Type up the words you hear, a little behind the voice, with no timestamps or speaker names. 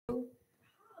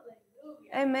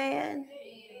Amen.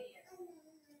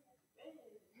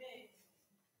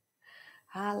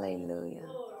 Hallelujah.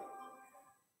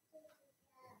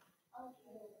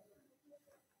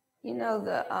 You know,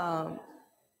 the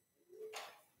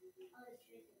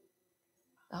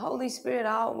Holy Spirit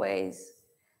always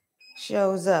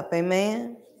shows up.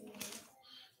 Amen.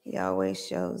 He always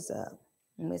shows up.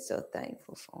 And we're so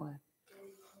thankful for him.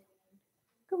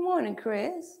 Good morning,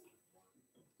 Chris.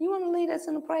 You want to lead us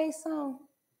in a praise song?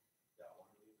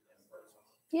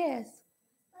 Yes.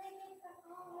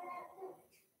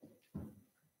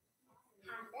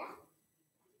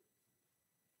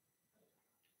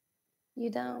 You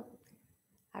don't?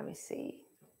 I receive.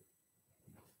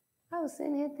 I was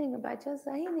sitting here thinking about you. I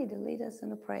said, you need to lead us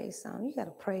in a praise song. You got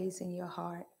a praise in your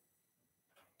heart.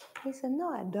 He said, no,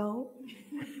 I don't.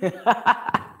 I believe I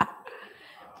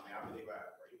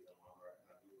have praise in my heart.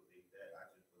 I do believe that. I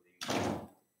just believe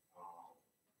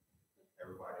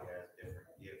everybody has different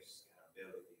gifts and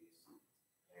abilities.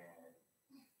 And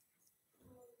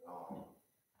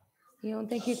you don't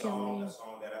think you can lead? The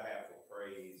song that I have for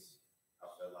praise, I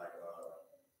feel like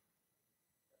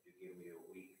if you give me a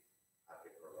week, I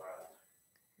could provide.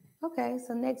 Okay,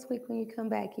 so next week when you come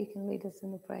back, you can lead us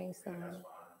in the praise song. Yeah, that's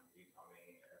fine. I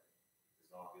mean,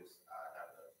 as long as I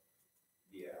have to,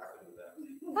 yeah, I can do that.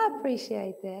 I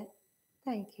appreciate that.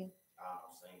 Thank you. I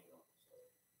don't sing though. So.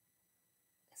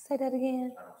 Say that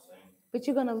again. I don't sing. But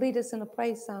you're going to lead us in a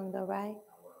praise song though, right?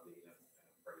 I want to lead in a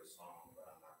praise song, but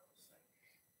I'm not going to sing.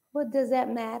 What, does that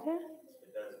matter?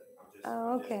 It doesn't.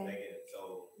 I'm just making it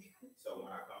so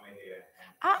when I come in here.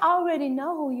 I already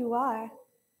know who you are.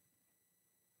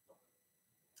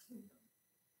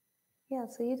 Yeah,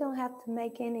 so you don't have to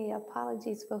make any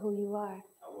apologies for who you are.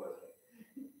 I wasn't.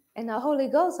 And the Holy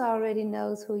Ghost already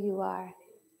knows who you are.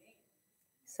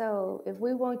 So if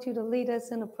we want you to lead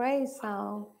us in a praise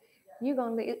song, you're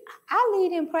going to lead. I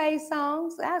lead in praise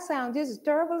songs. I sound just as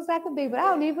terrible as I could be, but I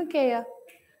don't even care.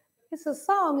 It's a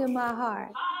song in my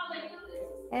heart.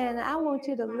 And I want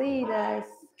you to lead us.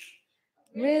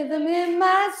 Rhythm in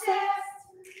my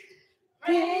chest,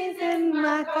 praise in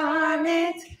my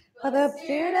garment, for the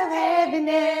spirit of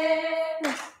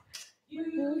heaviness.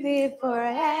 You live for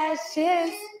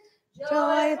ashes,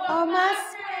 joy for my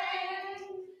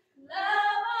strength.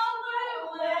 Love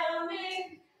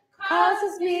overwhelming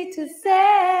causes me to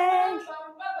say,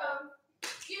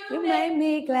 you made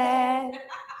me glad.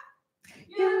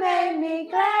 You made me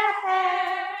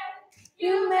glad.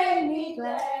 You made me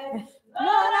glad.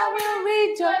 Lord, I will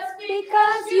rejoice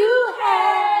because you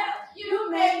have. You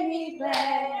made me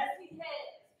glad.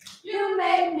 You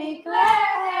made me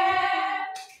glad.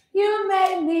 You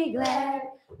made me glad.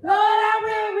 Lord, I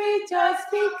will rejoice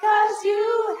because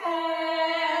you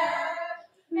have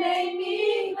made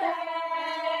me glad.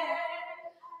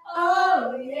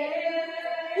 Oh, yeah.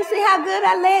 You see how good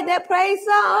I led that praise song?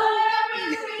 Lord, I will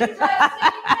rejoice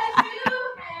because you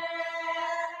have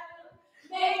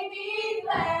made me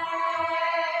glad.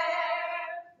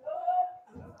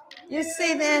 You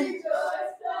see that?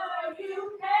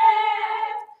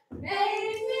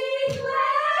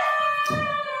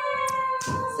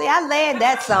 See, I led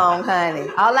that song, honey.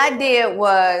 All I did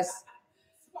was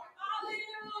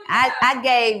I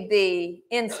gave the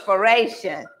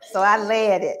inspiration, so I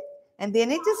led it, and then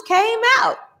it just came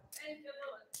out.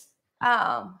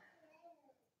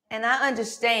 And I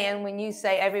understand when you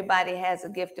say everybody has a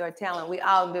gift or a talent. We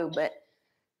all do, but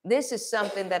this is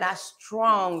something that I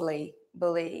strongly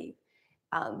believe.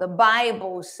 The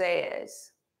Bible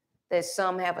says that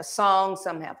some have a song,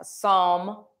 some have a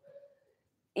psalm.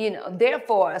 You know,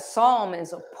 therefore, a psalm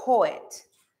is a poet.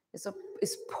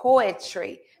 It's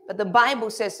poetry. But the Bible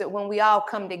says that when we all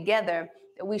come together,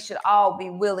 that we should all be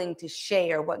willing to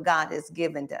share what God has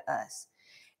given to us.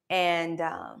 And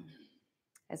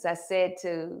as I said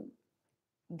to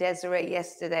Desiree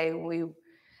yesterday,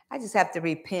 I just have to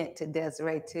repent to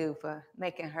Desiree too for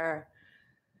making her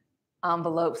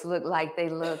envelopes look like they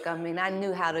look. I mean, I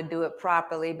knew how to do it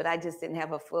properly, but I just didn't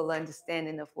have a full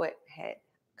understanding of what had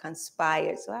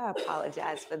conspired. So I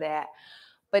apologize for that.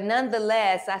 But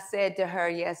nonetheless, I said to her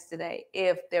yesterday,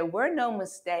 if there were no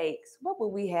mistakes, what would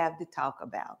we have to talk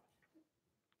about?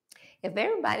 If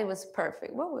everybody was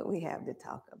perfect, what would we have to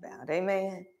talk about?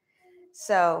 Amen.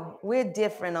 So we're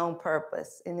different on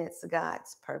purpose, and it's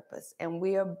God's purpose. And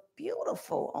we are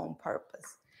beautiful on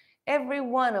purpose. Every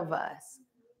one of us.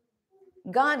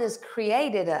 God has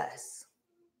created us.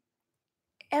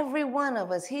 Every one of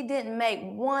us. He didn't make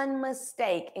one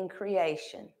mistake in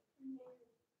creation.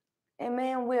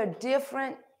 Amen. We're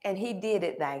different, and he did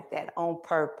it like that on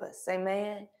purpose.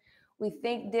 Amen. We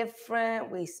think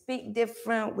different. We speak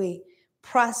different. We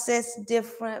processed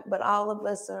different, but all of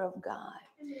us are of God.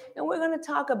 And we're going to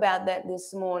talk about that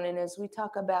this morning as we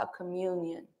talk about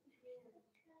communion.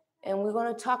 And we're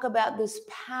going to talk about this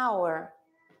power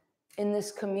in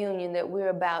this communion that we're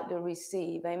about to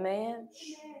receive. Amen?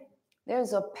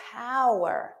 There's a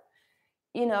power.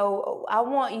 You know, I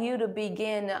want you to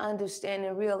begin to understand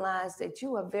and realize that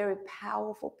you are very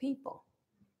powerful people.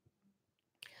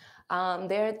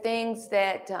 There are things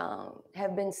that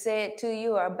have been said to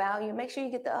you or about you. Make sure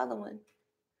you get the other one.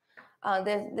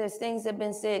 There's things that have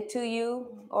been said to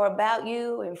you or about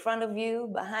you, in front of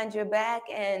you, behind your back,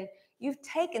 and you've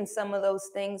taken some of those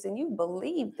things and you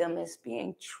believe them as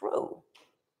being true.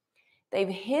 They've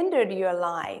hindered your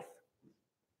life.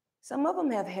 Some of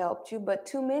them have helped you, but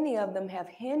too many of them have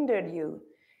hindered you,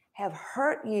 have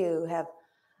hurt you, have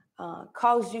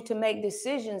caused you to make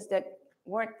decisions that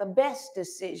weren't the best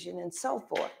decision and so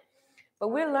forth. But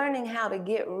we're learning how to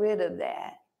get rid of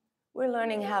that. We're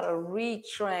learning how to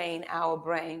retrain our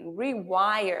brain,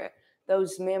 rewire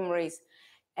those memories,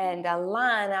 and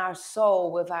align our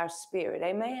soul with our spirit.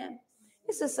 Amen?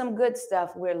 This is some good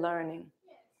stuff we're learning.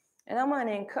 And I'm going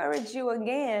to encourage you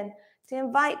again to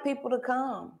invite people to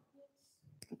come.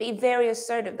 Be very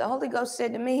assertive. The Holy Ghost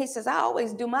said to me, he says, I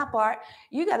always do my part.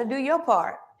 You got to do your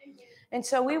part. And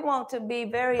so we want to be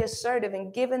very assertive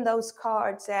in giving those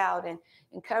cards out and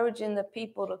encouraging the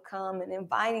people to come and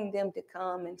inviting them to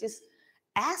come and just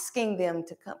asking them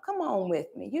to come. Come on with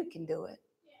me. You can do it.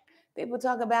 People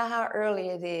talk about how early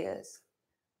it is.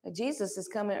 Jesus is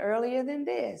coming earlier than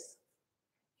this.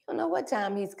 You don't know what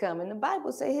time he's coming. The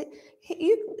Bible says it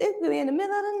could be in the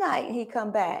middle of the night and he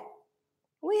come back.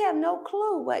 We have no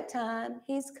clue what time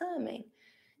he's coming.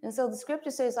 And so the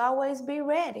scripture says always be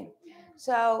ready.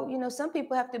 So, you know, some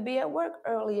people have to be at work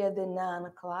earlier than 9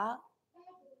 o'clock.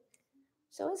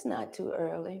 So it's not too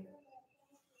early.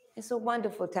 It's a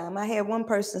wonderful time. I had one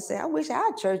person say, I wish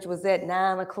our church was at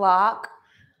 9 o'clock.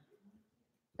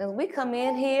 And we come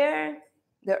in here,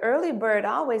 the early bird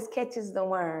always catches the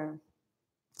worm.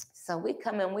 So we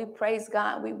come in, we praise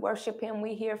God, we worship him,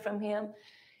 we hear from him,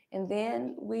 and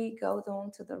then we go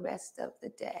on to the rest of the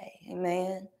day.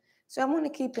 Amen. So I want to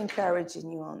keep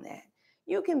encouraging you on that.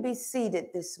 You can be seated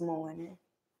this morning.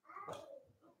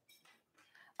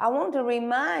 I want to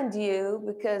remind you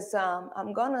because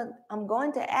I'm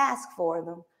going to ask for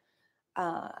them.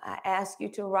 I ask you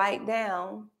to write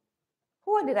down.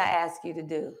 What did I ask you to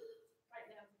do? Write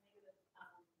down negative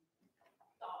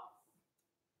thoughts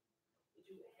that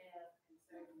you would have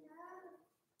concerning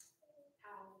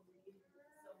how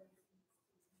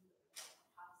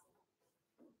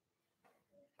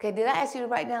Okay, did I ask you to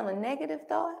write down a negative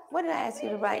thought? What did I ask you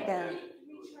to write down?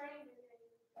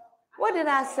 What did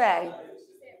I say?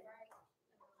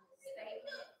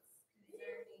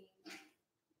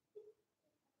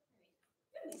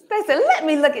 They said, let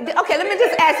me look at it. Okay, let me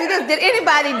just ask you this. Did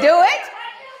anybody do it?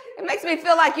 It makes me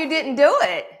feel like you didn't do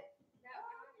it.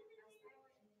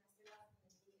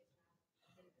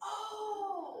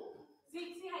 Oh,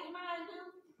 see how your mind do?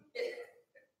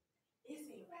 It's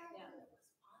in right down the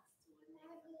response to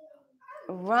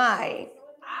a negative. Right.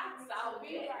 I saw it.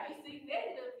 You see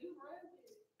negative, you run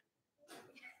with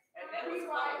it. And that was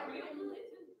right real good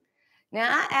too. Now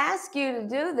I ask you to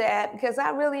do that because I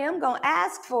really am going to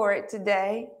ask for it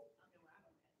today.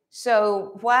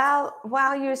 So while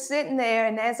you're sitting there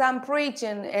and as I'm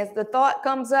preaching, as the thought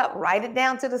comes up, write it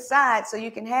down to the side so you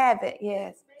can have it.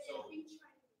 Yes. So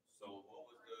what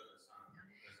was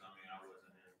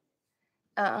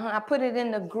the assignment? I put it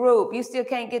in the group. You still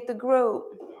can't get the group.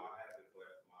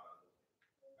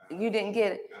 You didn't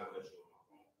get it.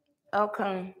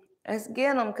 Okay. Let's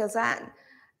get them because I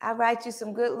write you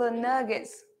some good little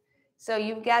nuggets. So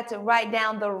you've got to write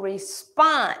down the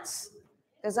response.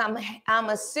 Because I'm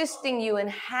assisting you in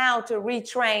how to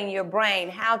retrain your brain,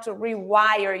 how to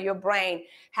rewire your brain,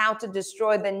 how to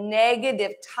destroy the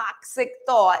negative, toxic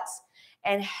thoughts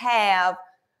and have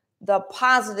the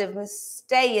positive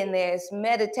stay in there. It's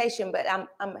meditation, but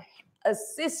I'm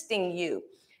assisting you.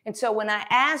 And so when I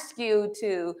ask you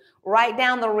to write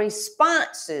down the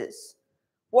responses,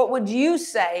 what would you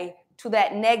say to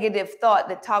that negative thought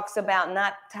that talks about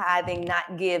not tithing,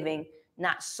 not giving,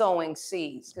 not sowing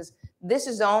seeds? Because this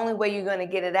is the only way you're going to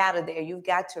get it out of there. You've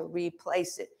got to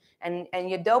replace it. And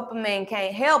your dopamine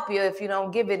can't help you if you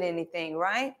don't give it anything,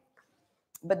 right?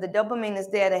 But the dopamine is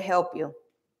there to help you.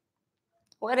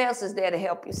 What else is there to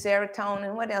help you?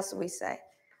 Serotonin. What else do we say?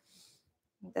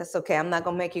 That's okay. I'm not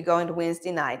going to make you go into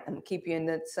Wednesday night. I'm going to keep you in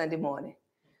the Sunday morning.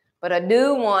 But I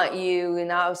do want you, in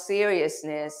all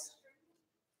seriousness.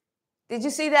 Did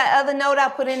you see that other note I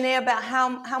put in there about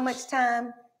how much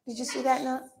time? Did you see that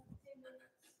note?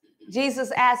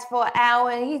 Jesus asked for an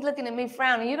hour, and he's looking at me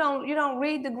frowning. You don't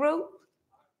read the group?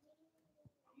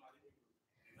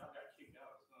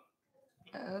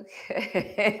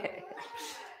 Okay.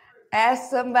 Ask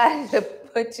somebody to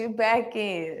put you back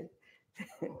in.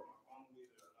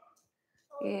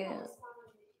 Yeah.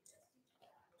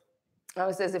 Oh,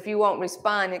 it says if you won't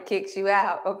respond, it kicks you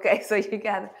out. Okay, so you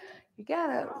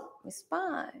gotta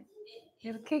respond.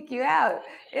 It'll kick you out.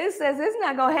 It says it's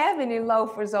not gonna have any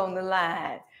loafers on the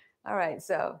line. All right,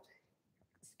 so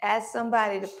ask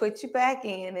somebody to put you back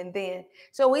in, and then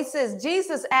so he says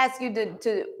Jesus asked you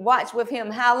to watch with him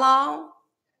how long?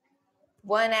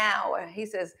 1 hour. He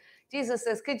says, Jesus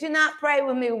says, could you not pray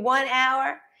with me 1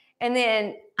 hour? And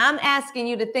then I'm asking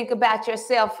you to think about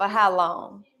yourself for how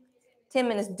long? 10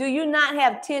 minutes. Do you not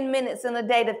have 10 minutes in a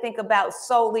day to think about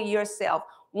solely yourself?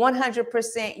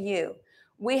 100% you.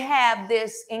 We have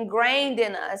this ingrained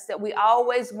in us that we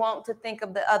always want to think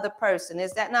of the other person.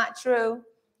 Is that not true?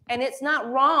 And it's not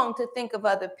wrong to think of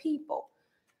other people.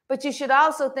 But you should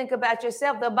also think about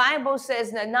yourself. The Bible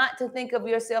says not to think of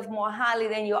yourself more highly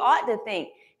than you ought to think.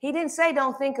 He didn't say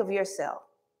don't think of yourself.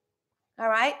 All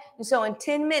right? And so in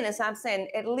 10 minutes, I'm saying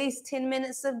at least 10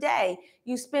 minutes a day,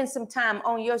 you spend some time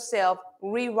on yourself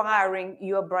rewiring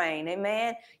your brain.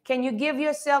 Amen? Can you give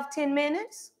yourself 10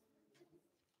 minutes?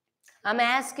 I'm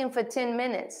asking for 10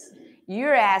 minutes.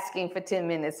 You're asking for 10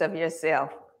 minutes of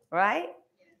yourself, right?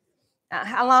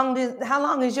 How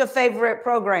long is your favorite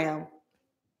program?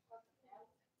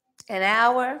 An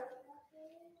hour?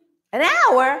 An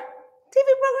hour? TV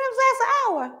programs last an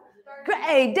hour.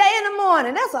 Great, day in the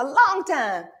morning. That's a long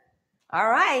time. All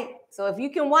right. So if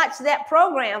you can watch that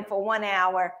program for 1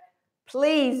 hour,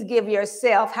 please give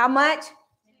yourself how much?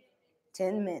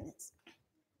 10 minutes.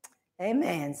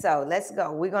 Amen. So let's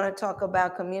go. We're going to talk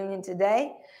about communion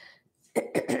today.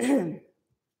 And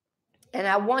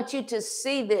I want you to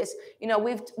see this. You know,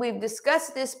 we've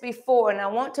discussed this before, and I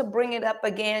want to bring it up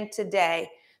again today.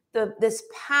 This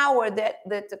power that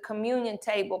the communion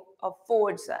table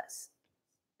affords us.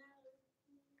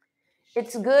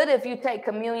 It's good if you take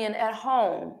communion at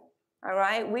home. All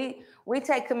right. We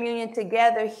take communion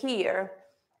together here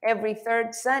every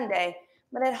third Sunday,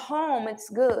 but at home it's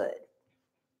good.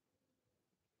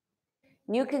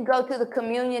 You can go to the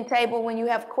communion table when you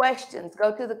have questions.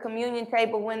 Go to the communion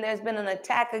table when there's been an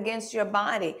attack against your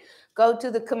body. Go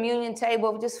to the communion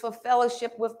table just for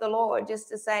fellowship with the Lord, just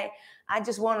to say, I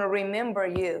just want to remember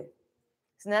you.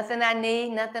 It's nothing I need,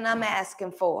 nothing I'm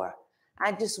asking for.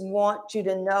 I just want you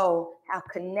to know how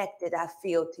connected I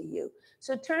feel to you.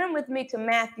 So turn with me to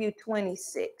Matthew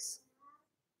 26.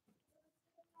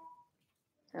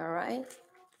 All right.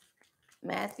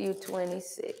 Matthew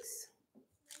 26.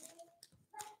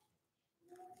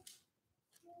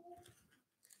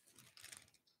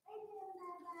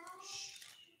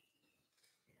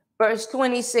 Verse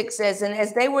 26 says, and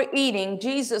as they were eating,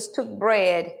 Jesus took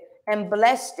bread and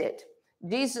blessed it.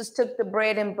 Jesus took the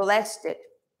bread and blessed it.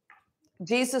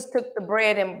 Jesus took the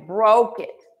bread and broke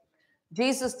it.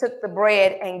 Jesus took the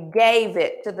bread and gave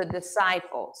it to the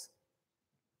disciples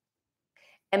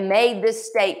and made this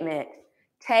statement,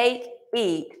 take,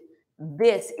 eat,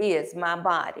 this is my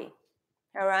body.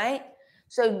 All right?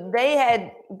 So they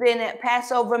had been at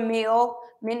Passover meal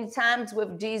many times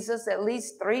with Jesus, at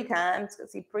least 3 times,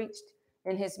 because he preached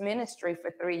in his ministry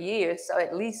for 3 years, so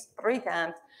at least 3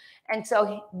 times. And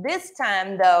so this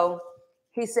time, though,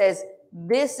 he says,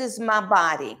 this is my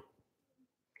body.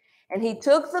 And he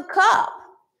took the cup.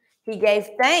 He gave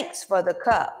thanks for the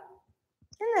cup.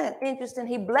 Isn't that interesting?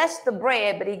 He blessed the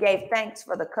bread, but he gave thanks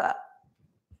for the cup.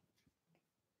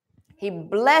 He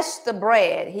blessed the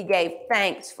bread. He gave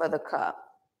thanks for the cup.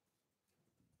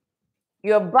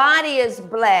 Your body is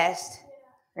blessed.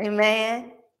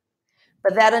 Amen.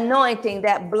 But that anointing,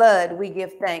 that blood, we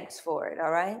give thanks for it.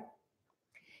 All right.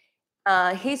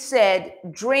 He said,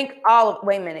 drink all of,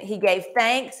 wait a minute. He gave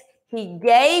thanks. He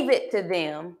gave it to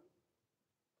them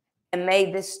and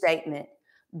made this statement.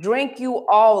 Drink you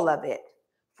all of it.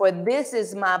 For this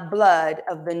is my blood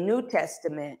of the New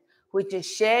Testament, which is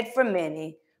shed for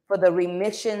many for the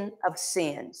remission of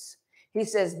sins. He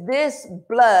says, this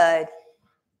blood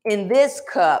in this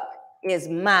cup is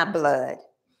my blood.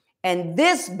 And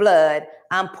this blood,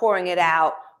 I'm pouring it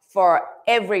out for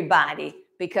everybody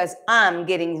because I'm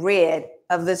getting rid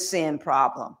of the sin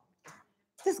problem.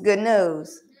 This is good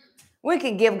news. We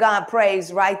can give God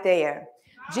praise right there.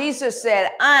 Jesus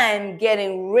said, I'm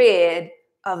getting rid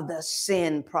of the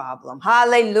sin problem.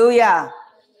 Hallelujah.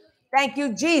 Thank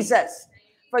you, Jesus,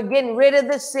 for getting rid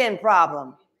of the sin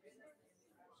problem.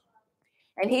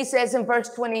 And he says in verse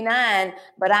 29,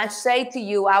 but I say to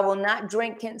you, I will not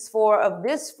drink henceforth of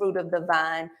this fruit of the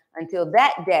vine until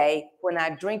that day when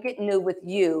I drink it new with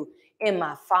you in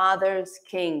my Father's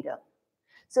kingdom.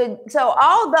 So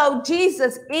although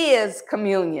Jesus is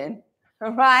communion,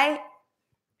 right?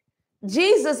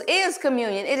 Jesus is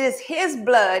communion. It is his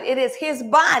blood. It is his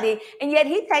body. And yet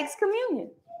he takes communion.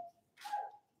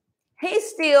 He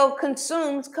still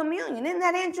consumes communion. Isn't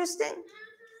that interesting?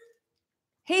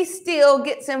 He still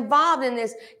gets involved in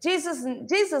this.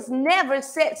 Jesus never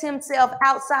sets himself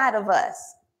outside of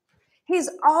us. He's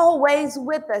always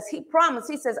with us. He promised.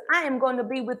 He says, I am going to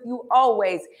be with you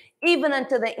always, even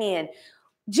unto the end.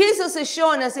 Jesus is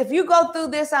showing us, if you go through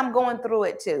this, I'm going through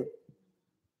it too.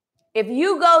 If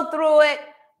you go through it,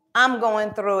 I'm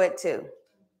going through it too.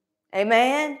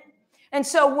 Amen. And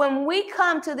so when we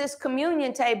come to this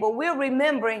communion table, we're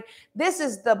remembering this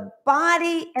is the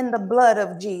body and the blood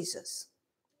of Jesus.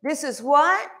 This is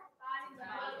what?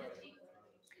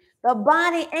 The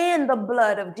body and the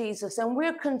blood of Jesus. And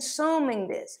we're consuming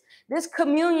this. This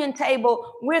communion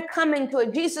table, we're coming to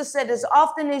it. Jesus said, as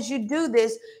often as you do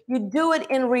this, you do it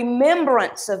in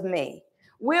remembrance of me.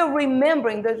 We're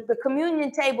remembering. The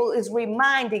communion table is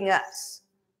reminding us.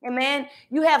 Amen.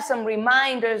 You have some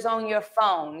reminders on your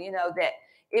phone, that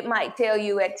it might tell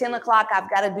you at 10 o'clock, I've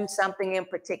got to do something in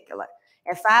particular.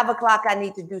 At 5 o'clock, I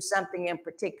need to do something in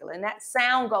particular. And that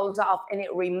sound goes off and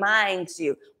it reminds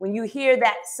you. When you hear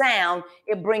that sound,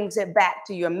 it brings it back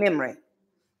to your memory.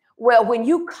 Well, when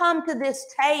you come to this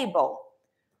table,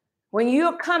 when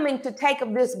you're coming to take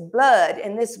of this blood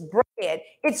and this bread,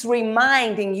 it's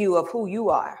reminding you of who you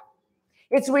are.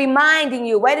 It's reminding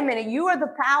you, wait a minute, you are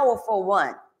the powerful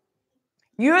one.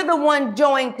 You're the one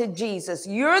joined to Jesus.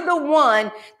 You're the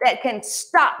one that can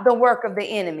stop the work of the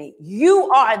enemy.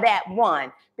 You are that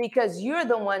one because you're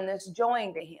the one that's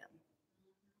joined to him.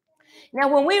 Now,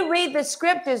 when we read the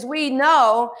scriptures, we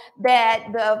know that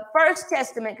the First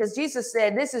Testament, because Jesus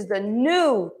said, this is the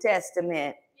New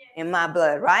Testament in my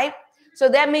blood, right? So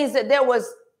that means that there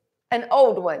was an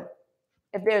old one,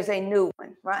 if there's a new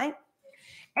one, right?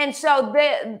 And so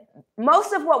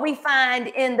most of what we find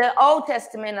in the Old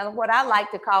Testament, or what I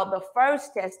like to call the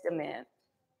First Testament,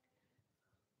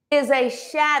 is a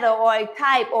shadow or a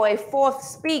type or a forth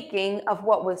speaking of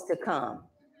what was to come.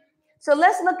 So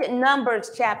let's look at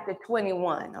Numbers chapter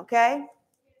 21, okay?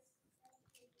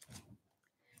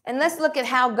 And let's look at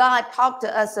how God talked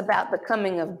to us about the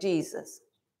coming of Jesus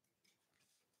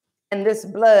and this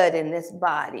blood in this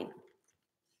body.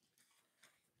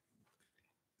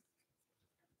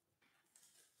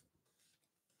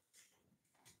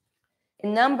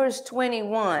 In Numbers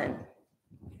 21,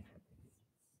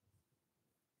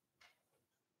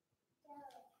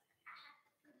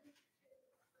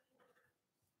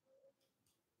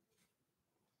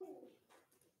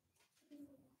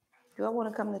 do I want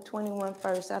to come to 21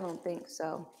 first? I don't think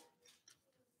so.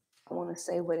 I want to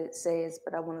say what it says,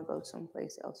 but I want to go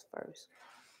someplace else first.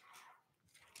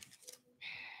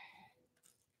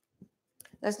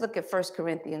 Let's look at 1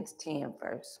 Corinthians 10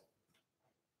 first.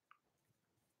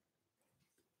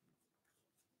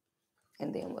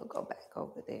 And then we'll go back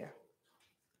over there.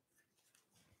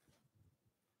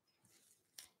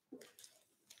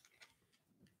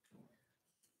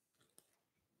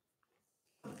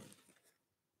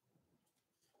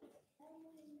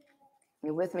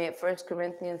 You're with me at 1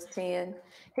 Corinthians 10.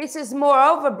 He says,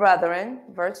 moreover, brethren,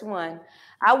 verse 1,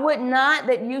 I would not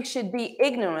that you should be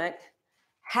ignorant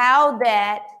how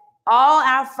that all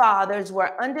our fathers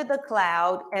were under the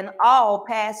cloud and all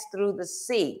passed through the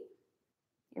sea.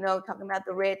 Talking about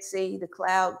the Red Sea, the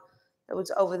cloud that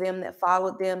was over them that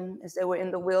followed them as they were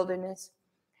in the wilderness.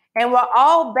 And were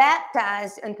all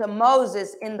baptized into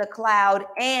Moses in the cloud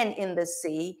and in the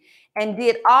sea, and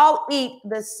did all eat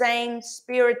the same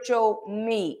spiritual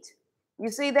meat. You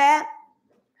see that?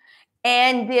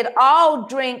 And did all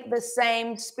drink the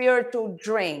same spiritual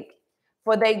drink.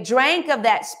 For they drank of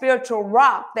that spiritual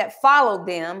rock that followed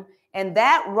them, and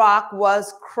that rock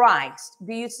was Christ.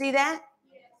 Do you see that?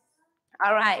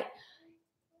 All right.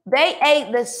 They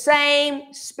ate the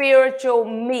same spiritual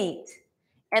meat.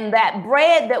 And that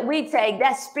bread that we take,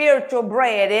 that's spiritual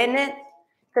bread, isn't it?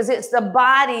 Because it's the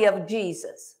body of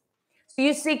Jesus. So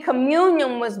you see,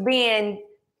 communion was being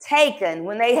taken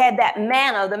when they had that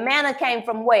manna. The manna came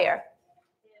from where?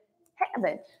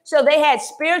 Heaven. So they had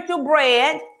spiritual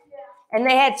bread and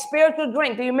they had spiritual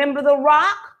drink. Do you remember the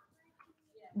rock?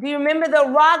 Do you remember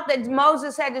the rock that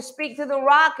Moses had to speak to the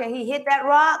rock and he hit that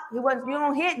rock? You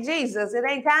don't hit Jesus. It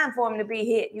ain't time for him to be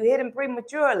hit. You hit him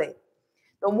prematurely.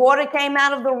 The water came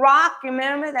out of the rock, you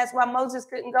remember? That's why Moses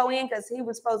couldn't go in, because he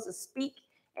was supposed to speak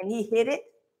and he hit it.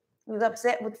 He was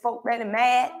upset with folk that are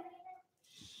mad.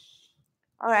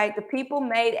 All right, the people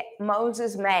made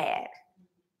Moses mad.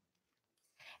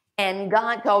 And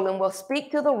God told him, well,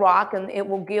 speak to the rock and it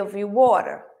will give you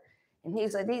water. And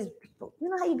he's like, these people, you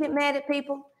know how you get mad at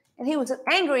people? And he was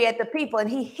angry at the people and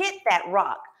he hit that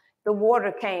rock. The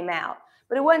water came out.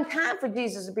 But it wasn't time for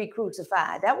Jesus to be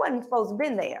crucified. That wasn't supposed to have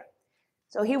been there.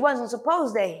 So he wasn't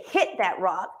supposed to hit that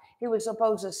rock. He was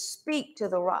supposed to speak to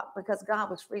the rock because God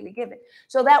was freely given.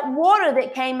 So that water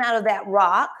that came out of that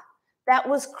rock, that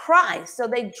was Christ. So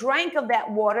they drank of that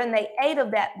water and they ate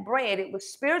of that bread. It was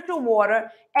spiritual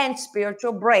water and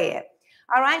spiritual bread.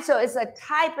 All right, so it's a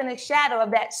type and a shadow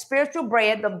of that spiritual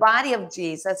bread, the body of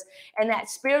Jesus, and that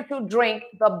spiritual drink,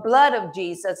 the blood of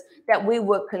Jesus, that we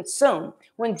would consume.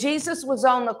 When Jesus was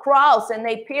on the cross and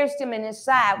they pierced him in his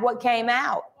side, what came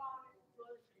out?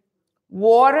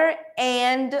 Water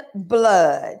and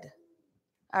blood.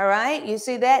 All right, you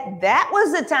see that? That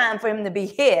was the time for him to be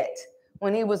hit,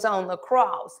 when he was on the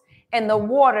cross, and the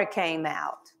water came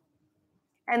out.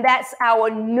 And that's our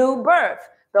new birth,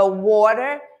 the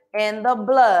water and the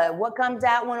blood. What comes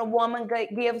out when a woman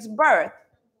gives birth?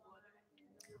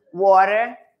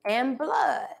 Water and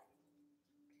blood.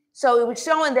 So it was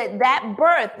showing that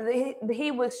birth, he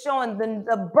was showing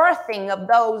the birthing of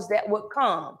those that would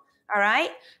come. All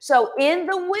right. So in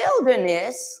the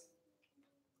wilderness,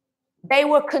 they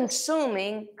were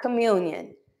consuming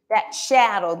communion, that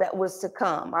shadow that was to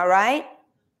come. All right.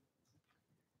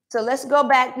 So let's go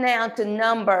back now to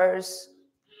Numbers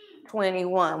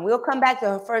 21. We'll come back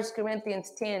to 1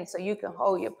 Corinthians 10 so you can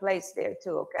hold your place there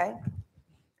too, okay?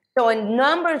 So in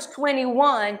Numbers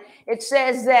 21, it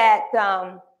says that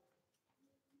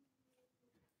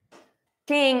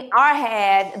King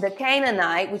Arhad, the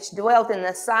Canaanite, which dwelt in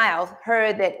the south,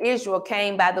 heard that Israel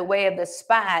came by the way of the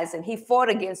spies, and he fought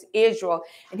against Israel,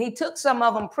 and he took some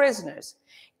of them prisoners.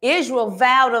 Israel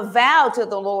vowed a vow to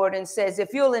the Lord and says,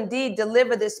 if you'll indeed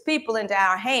deliver this people into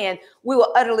our hand, we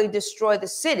will utterly destroy the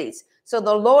cities. So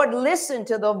the Lord listened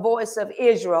to the voice of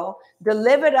Israel,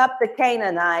 delivered up the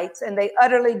Canaanites, and they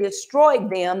utterly destroyed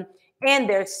them and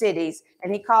their cities.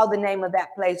 And he called the name of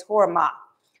that place Hormah.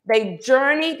 They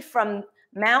journeyed from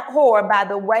Mount Hor by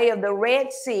the way of the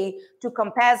Red Sea to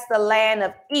compass the land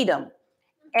of Edom.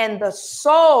 And the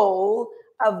soul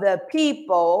of the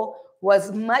people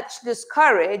was much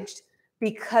discouraged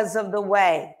because of the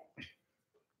way.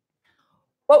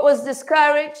 What was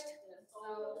discouraged?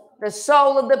 The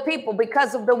soul of the people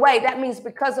because of the way. That means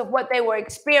because of what they were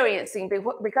experiencing,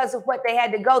 because of what they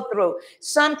had to go through.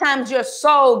 Sometimes your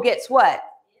soul gets what?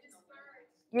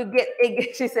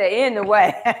 She said, in the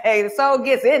way. The soul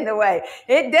gets in the way.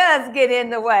 It does get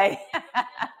in the way.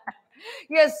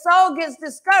 Your soul gets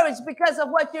discouraged because of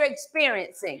what you're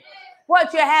experiencing,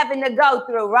 what you're having to go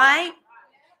through, right?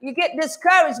 You get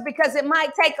discouraged because it might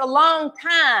take a long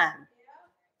time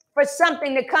for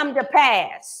something to come to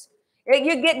pass.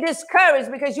 You get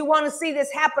discouraged because you want to see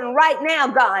this happen right now,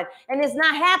 God, and it's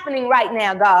not happening right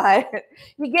now, God.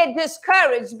 You get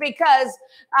discouraged because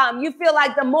you feel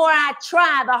like the more I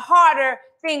try, the harder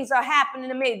things are happening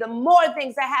to me. The more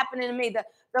things are happening to me,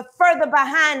 the further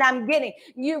behind I'm getting.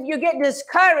 You get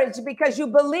discouraged because you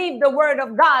believe the word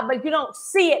of God, but you don't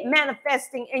see it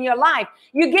manifesting in your life.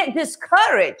 You get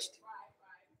discouraged.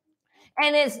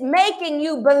 And it's making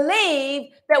you believe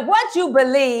that what you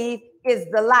believe is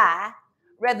the lie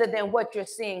rather than what you're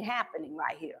seeing happening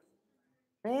right here.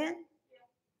 Man.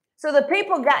 So the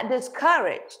people got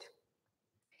discouraged.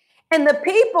 And the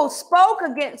people spoke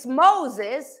against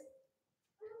Moses.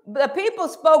 The people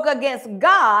spoke against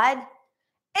God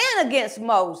and against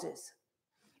Moses.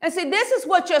 And see, this is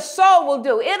what your soul will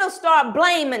do. It'll start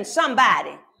blaming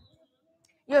somebody.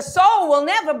 Your soul will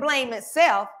never blame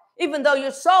itself, even though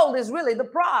your soul is really the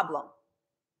problem.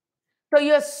 So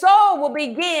your soul will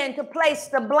begin to place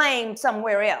the blame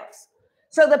somewhere else.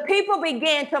 So the people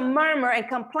began to murmur and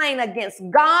complain against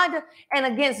God and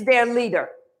against their leader.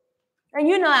 And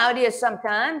you know how it is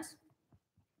sometimes.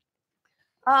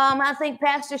 I think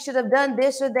pastor should have done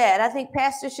this or that. I think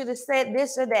pastor should have said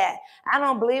this or that. I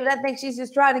don't believe it. I think she's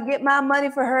just trying to get my money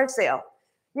for herself.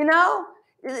 You know,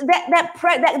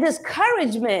 that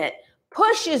discouragement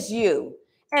pushes you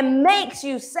and makes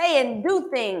you say and do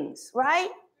things, right?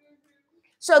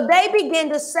 So they begin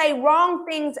to say wrong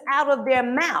things out of their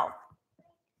mouth.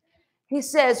 He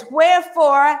says,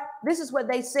 wherefore, this is what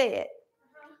they said.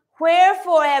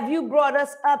 Wherefore have you brought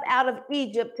us up out of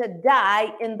Egypt to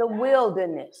die in the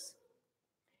wilderness?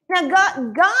 Now,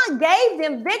 God gave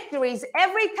them victories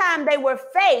every time they were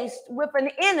faced with an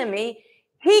enemy.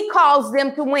 He caused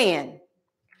them to win.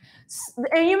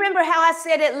 And you remember how I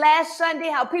said it last Sunday,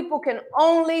 how people can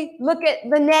only look at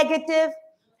the negative?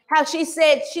 How she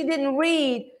said she didn't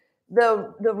read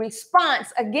the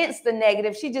response against the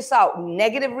negative. She just saw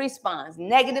negative response,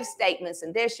 negative statements,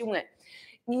 and there she went.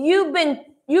 You've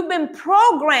been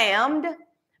programmed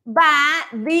by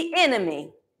the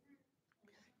enemy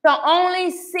to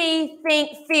only see,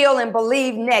 think, feel, and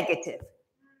believe negative.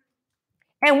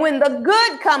 And when the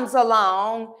good comes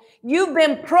along, you've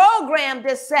been programmed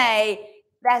to say,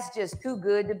 that's just too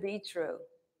good to be true.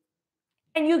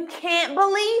 And you can't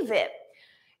believe it.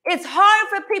 It's hard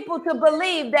for people to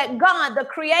believe that God, the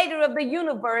creator of the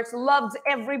universe, loves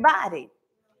everybody.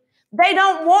 They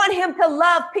don't want him to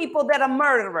love people that are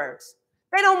murderers.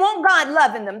 They don't want God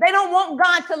loving them. They don't want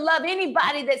God to love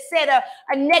anybody that said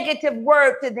a negative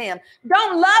word to them.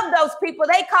 Don't love those people.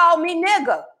 They call me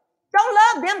nigger.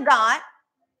 Don't love them, God.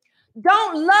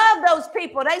 Don't love those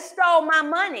people. They stole my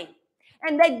money.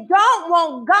 And they don't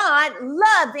want God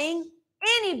loving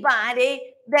anybody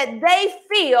that they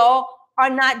feel are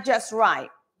not just right.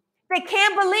 They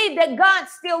can't believe that God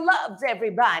still loves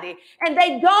everybody. And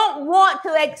they don't want to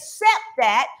accept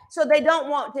that, so they don't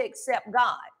want to accept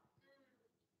God.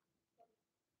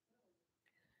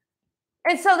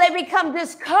 And so they become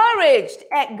discouraged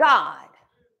at God.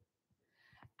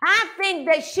 I think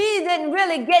that she didn't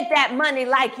really get that money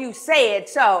like you said,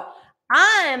 so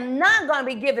I'm not going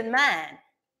to be giving mine.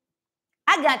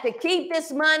 I got to keep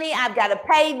this money. I've got to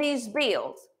pay these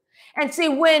bills. And see,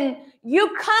 when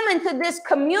you come into this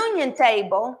communion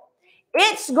table,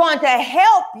 it's going to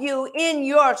help you in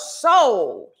your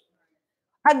soul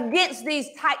against these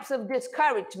types of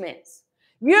discouragements.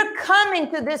 You're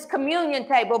coming to this communion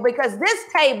table because this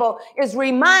table is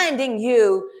reminding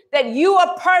you that you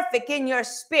are perfect in your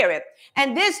spirit.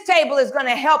 And this table is going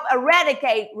to help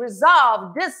eradicate,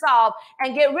 resolve, dissolve,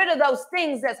 and get rid of those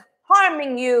things that's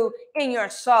harming you in your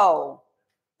soul.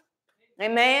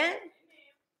 Amen?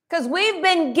 Because we've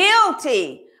been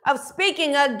guilty of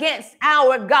speaking against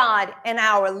our God and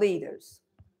our leaders.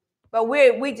 But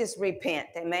we just repent,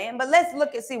 amen? But let's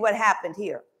look and see what happened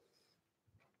here.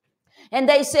 And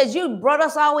they said, you brought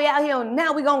us all the way out here, and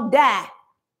now we're going to die.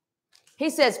 He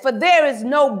says, for there is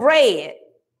no bread,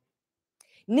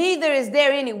 neither is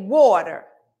there any water.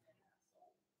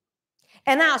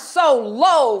 And our soul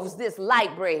loathes this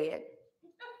light bread.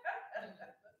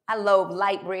 I loathe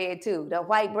light bread too. The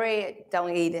white bread,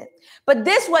 don't eat it. But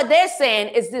this, what they're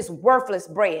saying, is this worthless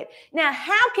bread. Now,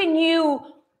 how can you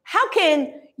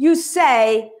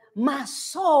say, my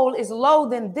soul is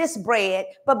loathing this bread,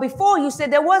 but before you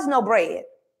said there was no bread?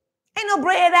 Ain't no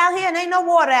bread out here and ain't no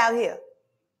water out here.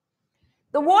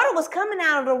 The water was coming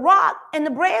out of the rock and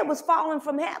the bread was falling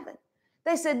from heaven.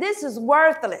 They said, this is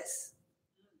worthless.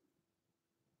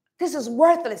 This is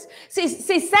worthless. See,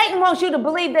 Satan wants you to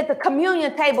believe that the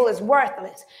communion table is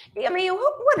worthless. I mean,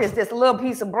 what is this little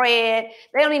piece of bread?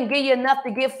 They don't even give you enough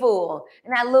to get full.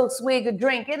 And that little swig of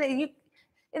drink, it ain't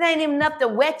even enough to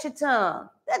wet your tongue.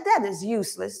 That is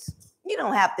useless. You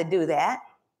don't have to do that.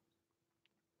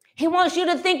 He wants you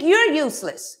to think you're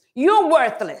useless. You're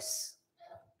worthless.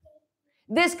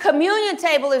 This communion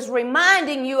table is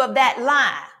reminding you of that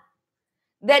lie.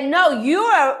 That no, you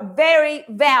are very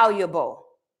valuable.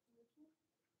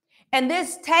 And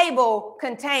this table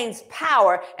contains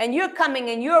power. And you're coming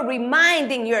and you're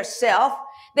reminding yourself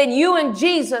that you and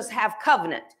Jesus have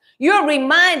covenant. You're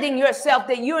reminding yourself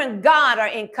that you and God are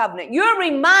in covenant. You're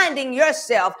reminding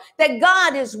yourself that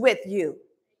God is with you.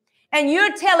 And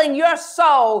you're telling your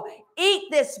soul, eat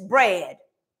this bread.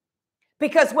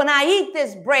 Because when I eat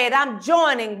this bread, I'm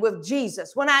joining with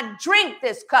Jesus. When I drink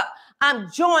this cup,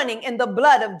 I'm joining in the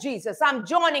blood of Jesus. I'm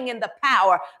joining in the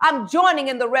power. I'm joining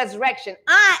in the resurrection.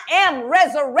 I am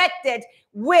resurrected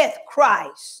with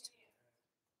Christ.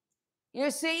 You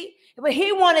see? But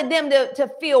he wanted them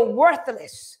to feel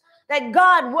worthless, that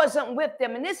God wasn't with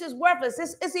them. And this is worthless.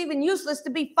 It's even useless to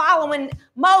be following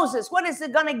Moses. What is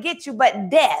it going to get you but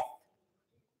death?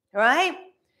 Right?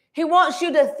 He wants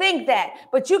you to think that.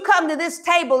 But you come to this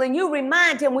table and you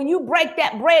remind him, when you break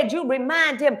that bread, you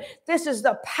remind him, this is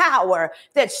the power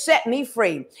that set me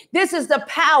free. This is the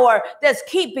power that's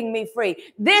keeping me free.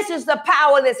 This is the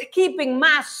power that's keeping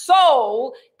my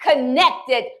soul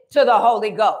connected to the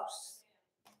Holy Ghost.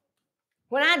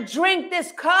 When I drink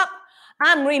this cup,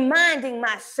 I'm reminding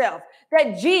myself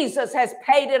that Jesus has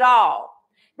paid it all.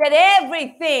 That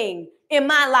everything in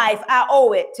my life, I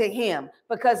owe it to him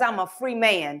because I'm a free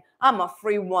man. I'm a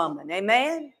free woman.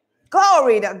 Amen.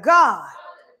 Glory to God.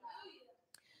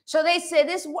 So they said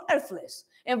it's worthless.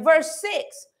 In verse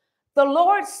 6, the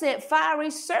Lord sent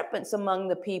fiery serpents among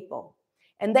the people,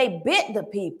 and they bit the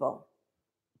people.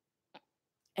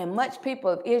 And much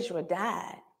people of Israel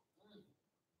died.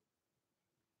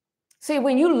 See,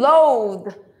 when you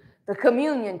loathe the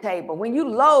communion table, when you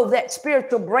loathe that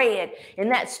spiritual bread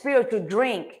and that spiritual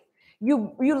drink,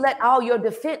 you let all your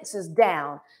defenses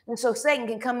down. And so Satan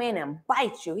can come in and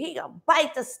bite you. He gonna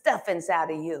bite the stuffings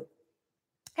out of you.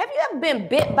 Have you ever been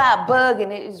bit by a bug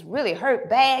and it's really hurt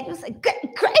bad? You say, good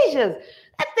gracious,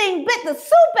 that thing bit the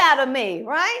soup out of me,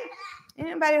 right?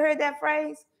 Anybody heard that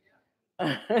phrase?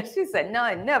 She said, no,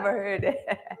 I never heard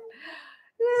that.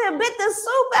 Yeah, bit the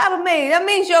soup out of me. That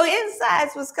means your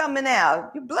insides was coming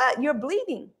out. Your blood, you're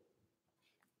bleeding.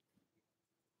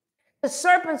 The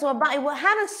serpents will bite. Well,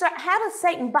 how does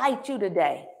Satan bite you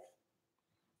today?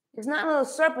 It's not a little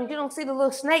serpent. You don't see the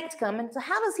little snakes coming. So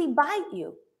how does he bite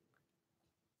you?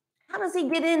 How does he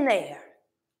get in there?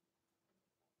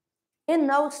 In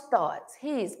those thoughts.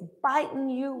 He's biting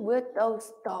you with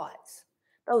those thoughts.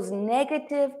 Those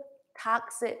negative,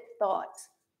 toxic thoughts.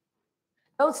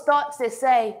 Those thoughts that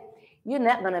say, you're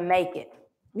not going to make it.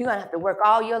 You're going to have to work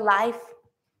all your life.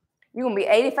 You're going to be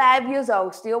 85 years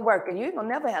old, still working. You're going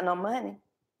to never have no money.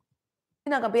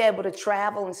 You're not going to be able to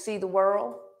travel and see the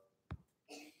world.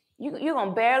 You're going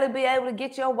to barely be able to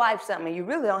get your wife something. You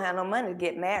really don't have no money to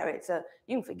get married, so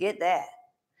you can forget that.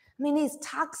 I mean, these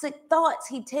toxic thoughts,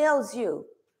 he tells you.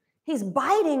 He's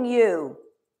biting you.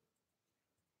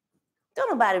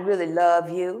 Don't nobody really love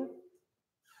you.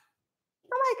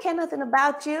 Nobody care nothing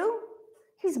about you.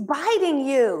 He's biting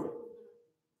you.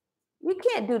 You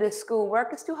can't do this schoolwork.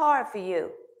 It's too hard for you.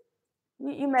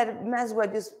 You might as well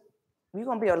just, you're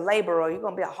going to be a laborer. You're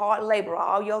going to be a hard laborer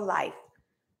all your life.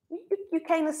 You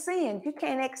can't ascend. You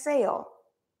can't excel.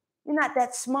 You're not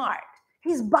that smart.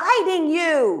 He's biting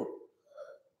you.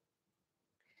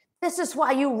 This is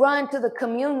why you run to the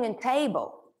communion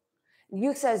table.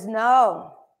 You says,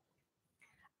 no,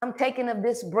 I'm taking of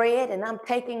this bread and I'm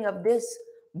taking of this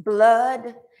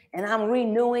blood and I'm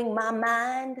renewing my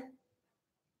mind.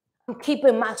 I'm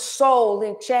keeping my soul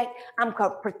in check. I'm going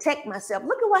to protect myself.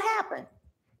 Look at what happened.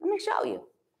 Let me show you.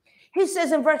 He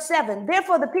says in verse 7,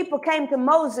 therefore the people came to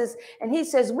Moses and he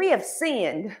says, we have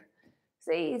sinned.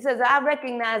 See, he says, I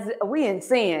recognize we in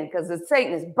sin because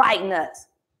Satan is biting us.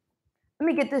 Let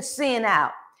me get this sin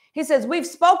out. He says, we've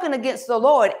spoken against the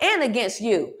Lord and against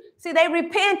you. See, they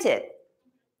repented.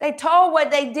 They told what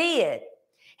they did.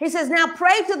 He says, now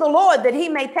pray to the Lord that he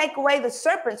may take away the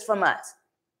serpents from us.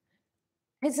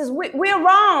 He says, we're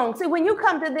wrong. See, when you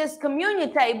come to this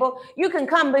communion table, you can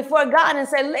come before God and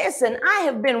say, listen, I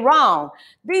have been wrong.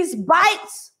 These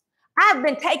bites, I've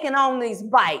been taking on these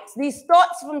bites. These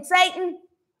thoughts from Satan,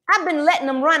 I've been letting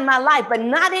them run my life, but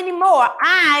not anymore.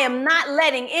 I am not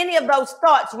letting any of those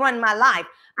thoughts run my life.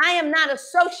 I am not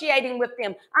associating with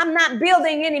them. I'm not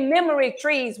building any memory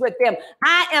trees with them.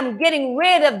 I am getting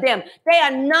rid of them. They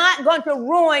are not going to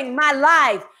ruin my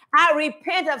life. I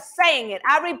repent of saying it.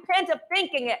 I repent of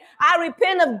thinking it. I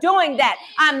repent of doing that.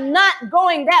 I'm not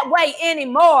going that way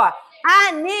anymore.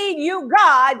 I need you,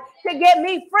 God, to get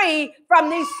me free from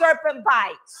these serpent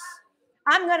bites.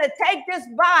 I'm going to take this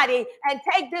body and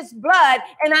take this blood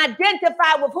and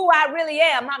identify with who I really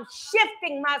am. I'm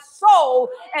shifting my soul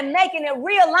and making it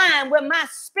realign with my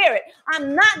spirit.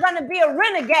 I'm not going to be a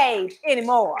renegade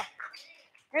anymore.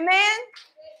 Amen?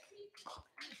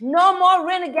 No more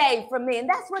renegade from me. And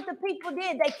that's what the people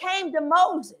did. They came to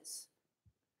Moses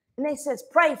and they says,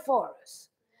 pray for us.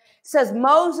 It says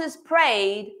Moses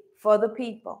prayed for the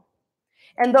people.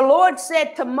 And the Lord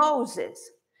said to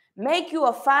Moses, make you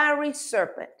a fiery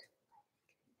serpent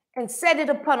and set it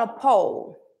upon a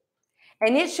pole.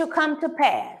 And it shall come to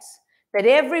pass that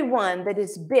everyone that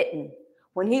is bitten,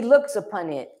 when he looks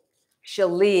upon it, shall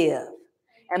live.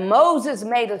 And Moses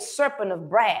made a serpent of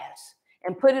brass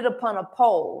and put it upon a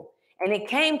pole. And it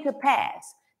came to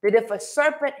pass that if a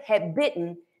serpent had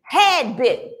bitten,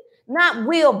 not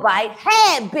will bite,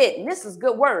 had bitten, this is a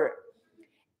good word,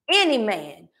 any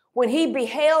man, when he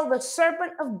beheld the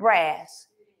serpent of brass,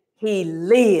 he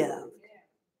lived.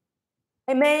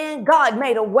 Amen. God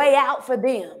made a way out for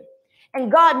them.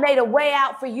 And God made a way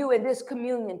out for you in this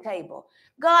communion table.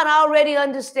 God already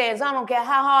understands. I don't care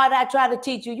how hard I try to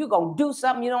teach you. You're going to do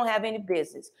something you don't have any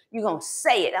business. You're going to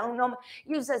say it. I don't know.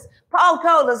 He says, Paul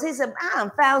told us, he said, I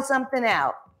done found something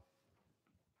out.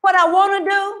 What I want to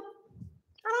do,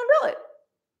 I don't do it.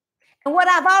 And what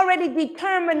I've already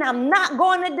determined I'm not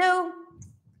going to do,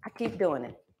 I keep doing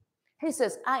it. He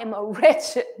says, I am a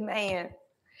wretched man.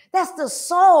 That's the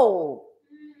soul.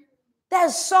 That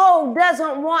soul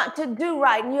doesn't want to do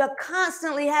right. And you're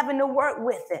constantly having to work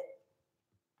with it.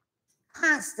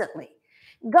 Constantly.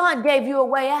 God gave you a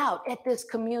way out at this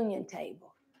communion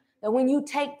table. That when you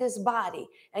take this body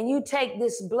and you take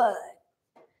this blood,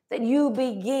 that you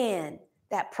begin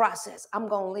that process. I'm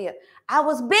going to live. I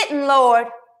was bitten, Lord.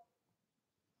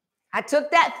 I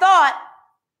took that thought.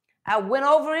 I went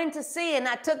over into sin.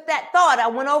 I took that thought. I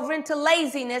went over into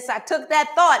laziness. I took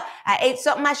that thought. I ate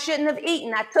something I shouldn't have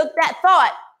eaten. I took that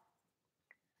thought.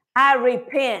 I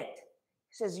repent.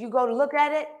 He says, you go to look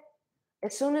at it.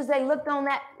 As soon as they looked on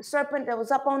that serpent that was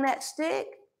up on that stick,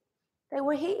 they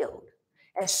were healed.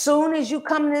 As soon as you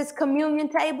come to this communion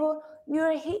table,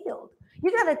 you're healed.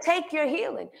 You got to take your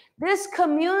healing. This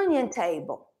communion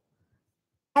table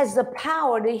has the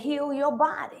power to heal your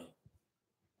body.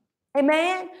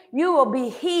 Amen. You will be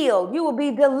healed. You will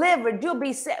be delivered. You'll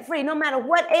be set free. No matter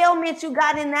what ailment you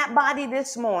got in that body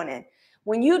this morning.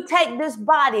 When you take this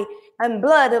body and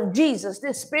blood of Jesus,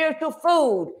 this spiritual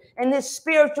food and this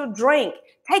spiritual drink,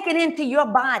 take it into your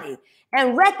body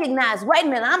and recognize, wait a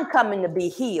minute, I'm coming to be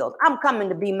healed. I'm coming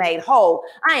to be made whole.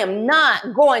 I am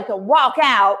not going to walk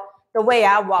out the way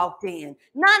I walked in.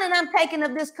 Now that I'm taking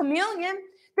of this communion,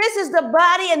 this is the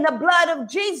body and the blood of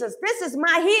Jesus. This is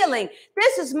my healing.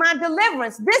 This is my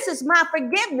deliverance. This is my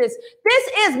forgiveness. This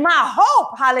is my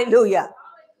hope. Hallelujah.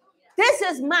 This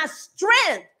is my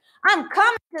strength. I'm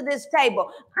coming to this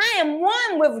table. I am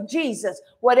one with Jesus.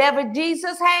 Whatever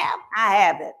Jesus have, I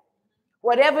have it.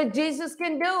 Whatever Jesus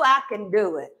can do, I can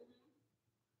do it.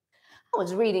 I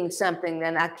was reading something,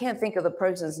 and I can't think of the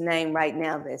person's name right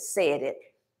now that said it.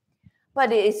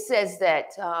 But it says that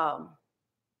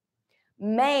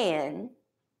man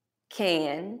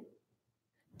can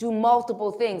do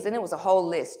multiple things. And it was a whole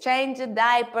list. Change a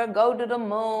diaper, go to the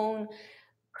moon,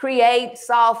 create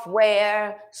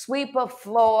software, sweep a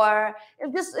floor.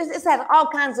 It had all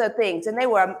kinds of things. And they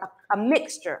were a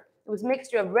mixture. It was a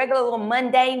mixture of regular little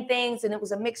mundane things. And it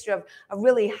was a mixture of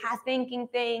really high thinking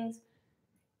things.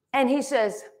 And he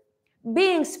says,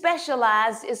 being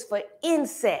specialized is for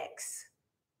insects.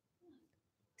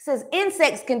 He says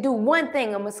insects can do one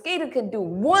thing. A mosquito can do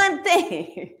one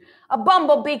thing. A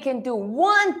bumblebee can do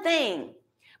one thing.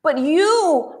 But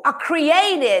you are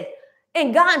created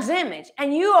in God's image,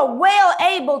 and you are well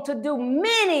able to do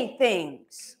many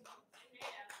things.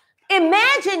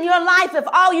 Imagine your life if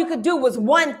all you could do was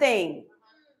one thing.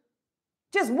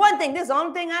 Just one thing. This is the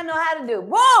only thing I know how to do.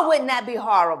 Boy, wouldn't that be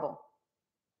horrible?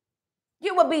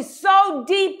 You would be so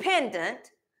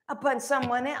dependent upon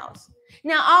someone else.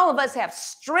 Now, all of us have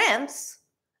strengths.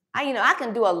 I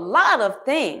can do a lot of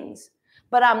things,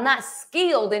 but I'm not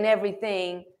skilled in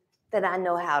everything that I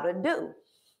know how to do.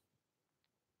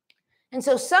 And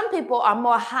so some people are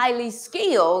more highly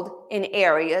skilled in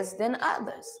areas than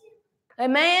others.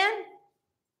 Amen?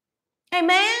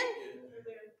 Amen?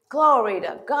 Glory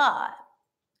to God.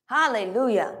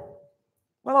 Hallelujah.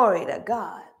 Glory to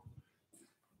God.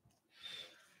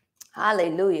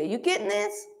 Hallelujah. You getting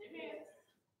this?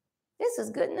 This is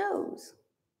good news.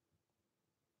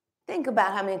 Think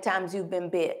about how many times you've been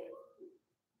bit.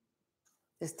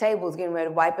 This table is getting ready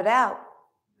to wipe it out.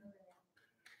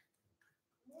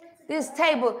 This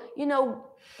table,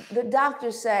 the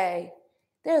doctors say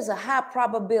there's a high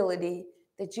probability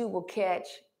that you will catch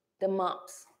the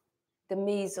mumps, the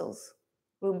measles,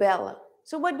 rubella.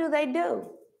 So what do?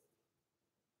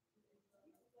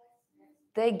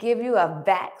 They give you a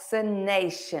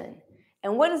vaccination.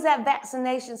 And what is that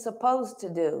vaccination supposed to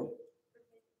do?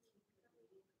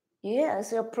 Yeah,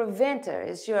 it's your preventer.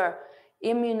 It's your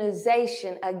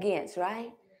immunization against,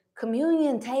 right?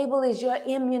 Communion table is your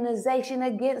immunization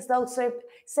against those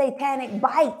satanic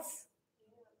bites.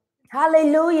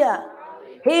 Hallelujah.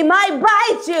 He might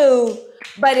bite you,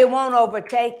 but it won't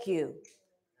overtake you.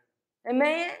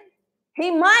 Amen?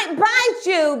 He might bite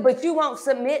you, but you won't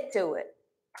submit to it.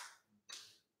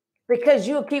 Because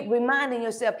you'll keep reminding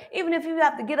yourself, even if you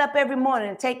have to get up every morning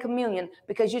and take communion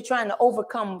because you're trying to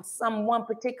overcome one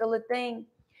particular thing,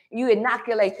 you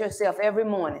inoculate yourself every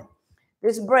morning.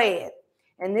 This bread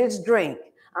and this drink,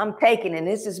 I'm taking it.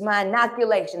 This is my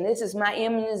inoculation. This is my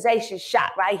immunization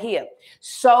shot right here.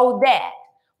 So that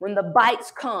when the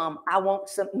bites come, I won't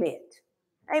submit.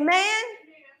 Amen?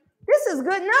 This is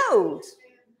good news.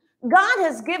 God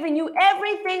has given you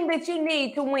everything that you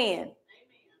need to win.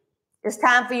 It's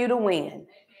time for you to win.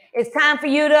 It's time for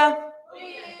you to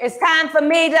win. It's time for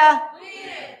me to win.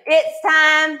 It's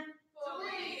time.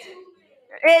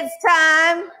 It's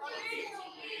time.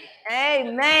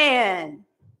 Amen.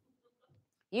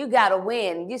 You got to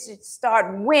win. You should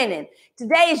start winning.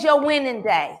 Today is your winning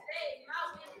day.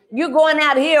 You're going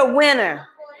out here a winner.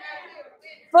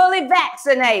 Fully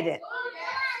vaccinated.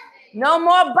 No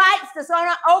more bites that's going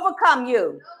to overcome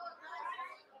you.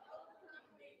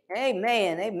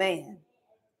 Amen. Amen.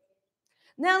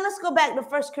 Now let's go back to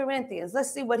 1 Corinthians.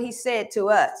 Let's see what he said to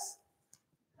us.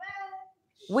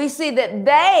 We see that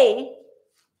they,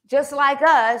 just like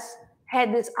us,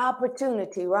 had this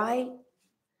opportunity, right?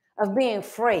 of being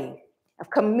free, of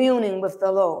communing with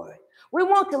the Lord. We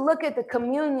want to look at the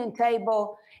communion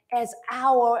table as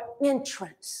our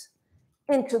entrance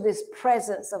into this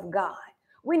presence of God.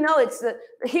 We know it's the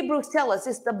Hebrews tell us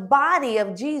it's the body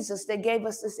of Jesus that gave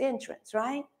us this entrance,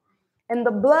 right? And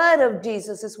the blood of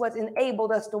Jesus is what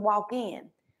enabled us to walk in,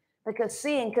 because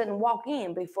sin couldn't walk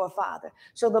in before Father.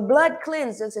 So the blood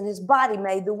cleansed us and his body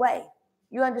made the way.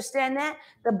 You understand that?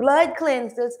 The blood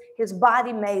cleansed us, his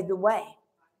body made the way.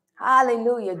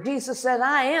 Hallelujah. Jesus said,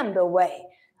 I am the way,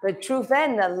 the truth,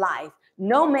 and the life.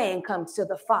 No man comes to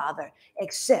the Father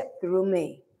except through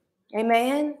me.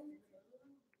 Amen.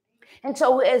 And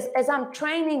so as I'm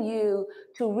training you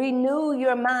to renew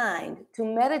your mind, to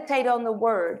meditate on the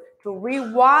word, to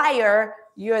rewire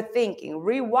your thinking,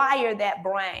 rewire that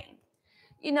brain.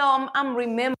 You know, I'm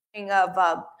remembering of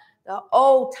the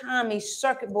old-timey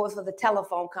circuit boards for the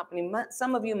telephone company.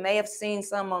 Some of you may have seen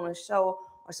some on the show,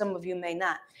 or some of you may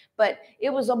not. But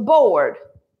it was a board.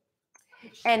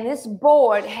 And this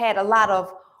board had a lot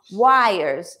of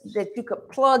wires that you could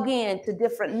plug in to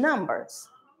different numbers.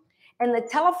 And the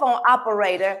telephone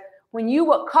operator, when you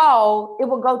would call, it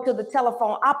would go to the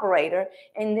telephone operator,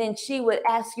 and then she would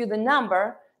ask you the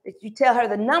number, that you tell her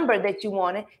the number that you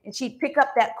wanted, and she'd pick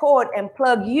up that cord and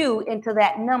plug you into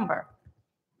that number.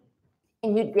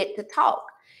 And you'd get to talk.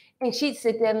 And she'd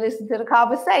sit there and listen to the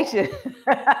conversation.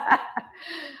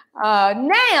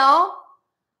 Now,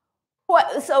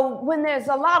 so when there's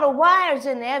a lot of wires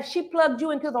in there, if she plugged you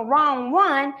into the wrong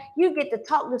one, you get to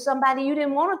talk to somebody you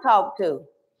didn't want to talk to.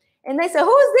 And they say,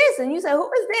 who is this? And you say, who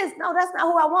is this? No, that's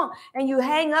not who I want. And you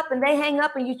hang up and they hang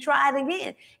up and you try it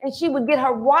again. And she would get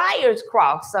her wires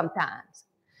crossed sometimes.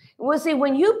 Well, see,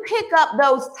 when you pick up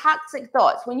those toxic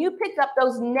thoughts, when you pick up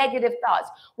those negative thoughts,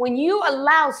 when you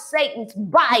allow Satan's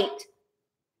bite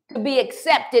to be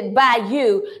accepted by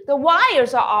you, the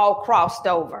wires are all crossed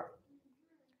over.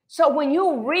 So when you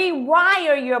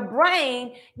rewire your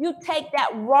brain, you take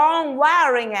that wrong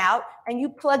wiring out and you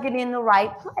plug it in the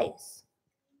right place.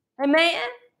 Amen.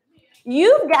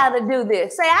 You've got to do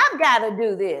this. Say, I've got to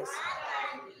do this.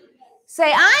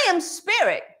 Say, I am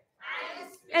spirit.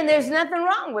 And there's nothing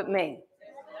wrong with me.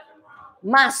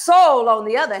 My soul, on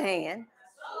the other hand,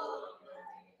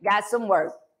 got some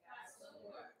work.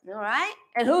 All right?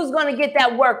 And who's going to get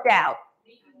that worked out?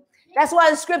 That's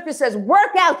why the scripture says,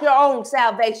 work out your own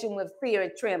salvation with fear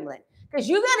and trembling. Because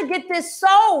you got to get this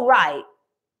soul right.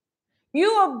 You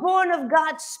are born of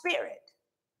God's spirit.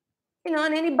 You know,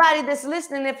 and anybody that's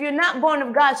listening, if you're not born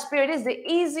of God's spirit, it's the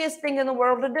easiest thing in the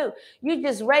world to do. You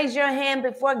just raise your hand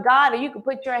before God, or you can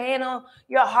put your hand on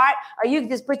your heart, or you can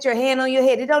just put your hand on your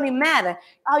head. It don't even matter.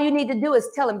 All you need to do is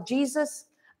tell him, Jesus,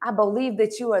 I believe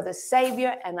that you are the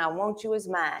Savior, and I want you as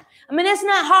mine. I mean, it's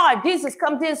not hard. Jesus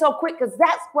comes in so quick because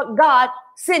that's what God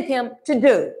sent him to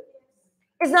do.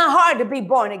 It's not hard to be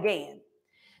born again.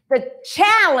 The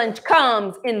challenge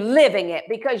comes in living it,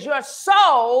 because your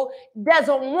soul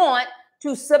doesn't want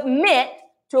to submit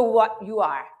to what you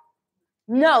are.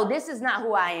 No, this is not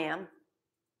who I am.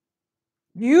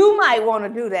 You might want to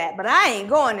do that, but I ain't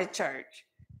going to church.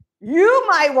 You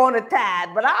might want to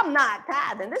tithe, but I'm not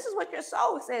tithing. This is what your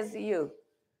soul says to you.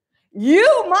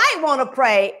 You might want to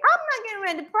pray. I'm not getting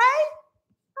ready to pray.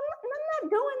 I'm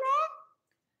not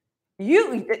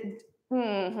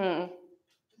doing that.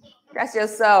 That's your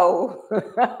soul.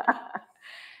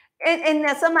 and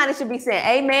now somebody should be saying,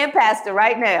 amen, pastor,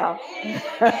 right now.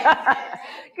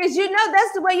 Because you know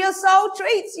that's the way your soul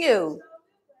treats you.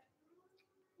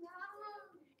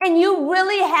 And you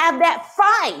really have that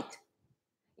fight.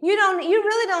 You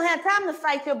really don't have time to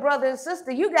fight your brother and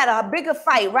sister. You got a bigger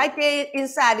fight right there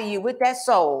inside of you with that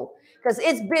soul, because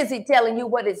it's busy telling you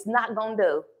what it's not going to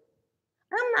do.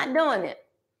 I'm not doing it.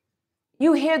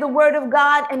 You hear the word of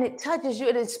God and it touches you,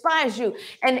 it inspires you.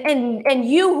 And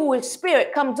you who is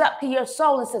spirit comes up to your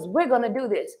soul and says, we're going to do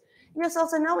this. Your soul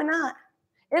says, no, we're not.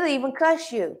 It'll even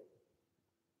cuss you.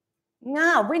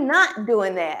 No, we're not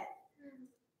doing that.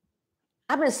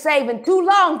 I've been saving too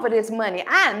long for this money.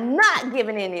 I am not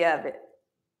giving any of it.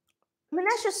 I mean,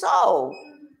 that's your soul.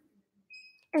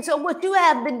 And so what you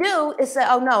have to do is say,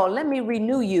 oh, no, let me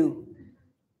renew you.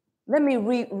 Let me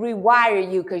rewire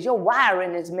you, because your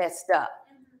wiring is messed up.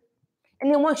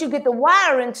 And then once you get the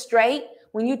wiring straight,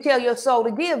 when you tell your soul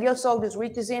to give, your soul just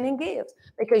reaches in and gives,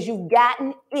 because you've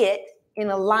gotten it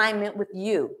in alignment with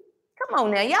you. Come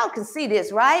on now, y'all can see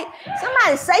this, right?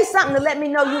 Somebody say something to let me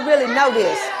know you really know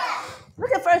this.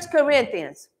 Look at 1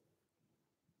 Corinthians.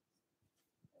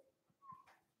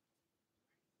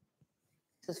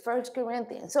 This is 1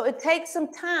 Corinthians. So it takes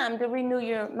some time to renew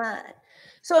your mind.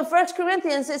 So in 1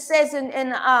 Corinthians, it says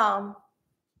in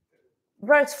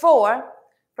verse 4,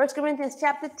 1 Corinthians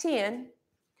chapter 10,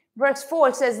 verse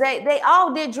 4 says they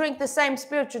all did drink the same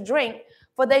spiritual drink,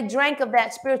 for they drank of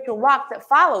that spiritual rock that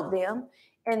followed them,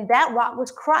 and that rock was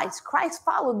Christ. Christ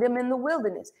followed them in the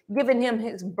wilderness, giving him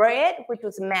his bread, which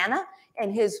was manna,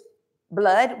 and his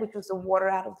blood, which was the water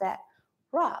out of that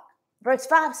rock. Verse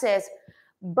 5 says,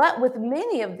 but with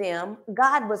many of them,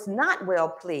 God was not well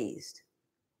pleased.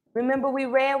 Remember we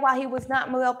read why he was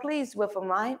not well pleased with them,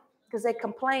 right? Because they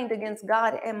complained against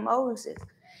God and Moses.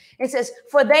 It says,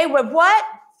 for they were what?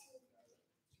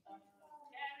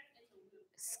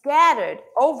 Scattered,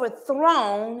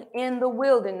 overthrown in the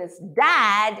wilderness,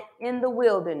 died in the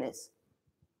wilderness.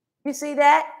 You see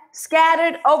that?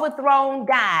 Scattered, overthrown,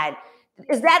 died.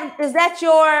 Is that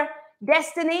your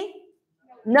destiny?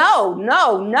 No,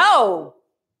 no, no.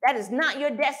 That is not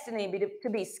your destiny to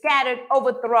be scattered,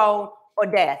 overthrown, or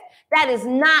death. That is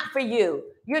not for you.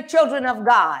 You're children of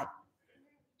God.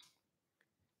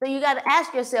 So you got to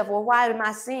ask yourself, well, why am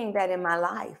I seeing that in my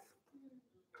life?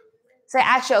 Say,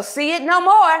 I shall see it no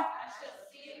more.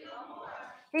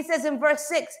 He says in verse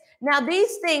 6, now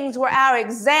these things were our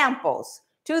examples,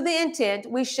 to the intent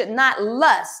we should not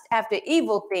lust after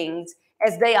evil things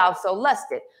as they also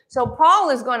lusted. So Paul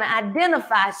is going to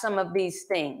identify some of these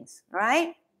things,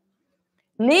 right?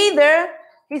 Neither,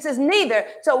 he says neither.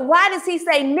 So why does he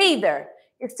say neither?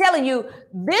 It's telling you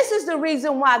this is the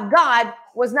reason why God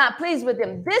was not pleased with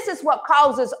them. This is what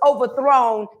causes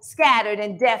overthrown, scattered,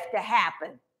 and death to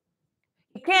happen.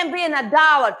 You can't be an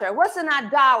idolater. What's an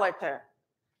idolater?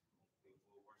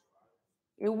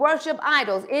 You worship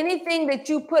idols. Anything that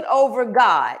you put over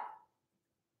God.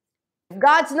 If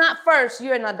God's not first,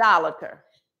 you're an idolater.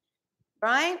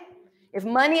 Right? If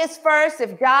money is first,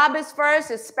 if job is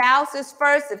first, if spouse is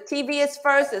first, if TV is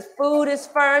first, if food is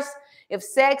first, if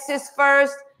sex is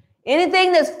first,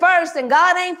 anything that's first and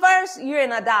God ain't first, you're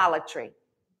in idolatry.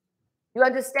 You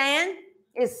understand?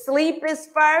 If sleep is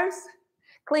first,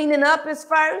 cleaning up is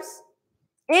first.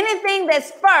 Anything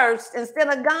that's first instead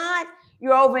of God,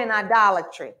 you're over in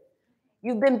idolatry.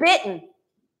 You've been bitten.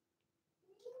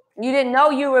 You didn't know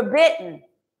you were bitten.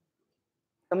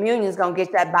 Communion's going to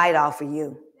get that bite off of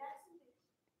you.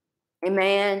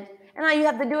 Amen. And all you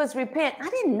have to do is repent. I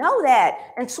didn't know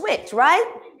that. And switch, right?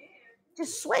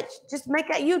 Just switch. Just make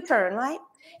a U-turn, right?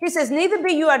 He says, neither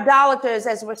be you idolaters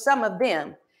as were some of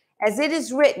them. As it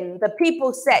is written, the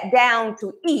people sat down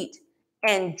to eat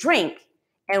and drink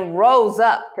and rose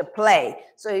up to play.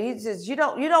 So he says, you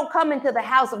don't come into the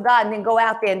house of God and then go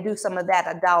out there and do some of that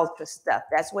idolatrous stuff.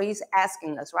 That's what he's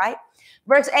asking us, right?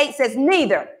 Verse 8 says,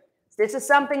 neither. This is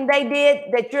something they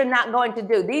did that you're not going to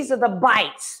do. These are the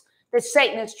bites that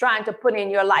Satan is trying to put in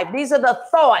your life. These are the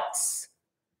thoughts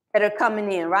that are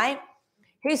coming in, right?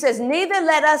 He says, neither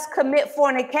let us commit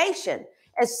fornication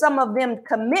as some of them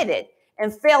committed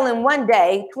and fell in one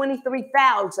day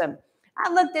 23,000.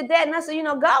 I looked at that and I said,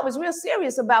 God was real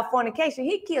serious about fornication.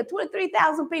 He killed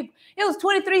 23,000 people. It was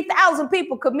 23,000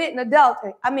 people committing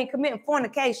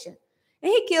fornication.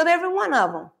 And he killed every one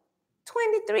of them.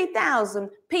 23,000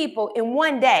 people in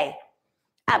one day.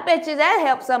 I bet you that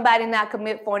helped somebody not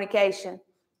commit fornication.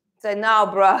 Say, no,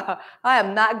 bro, I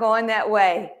am not going that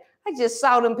way. I just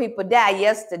saw them people die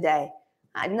yesterday.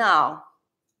 I know,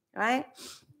 right?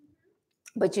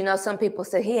 But some people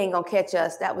said he ain't gonna catch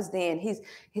us. That was then.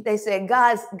 They said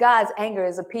God's anger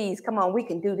is appeased. Come on, we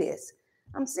can do this.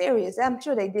 I'm serious. I'm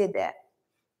sure they did that.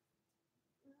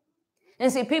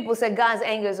 And see, people say God's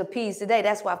anger is appeased today.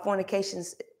 That's why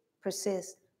fornications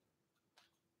persist.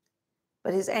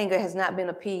 But his anger has not been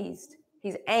appeased.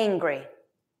 He's angry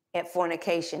at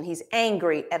fornication. He's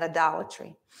angry at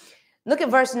idolatry. Look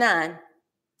at verse 9.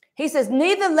 He says,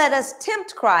 neither let us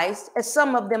tempt Christ as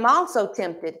some of them also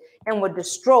tempted and were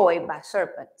destroyed by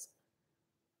serpents.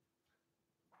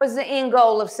 What's the end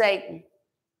goal of Satan?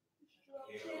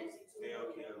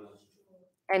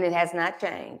 And it has not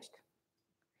changed.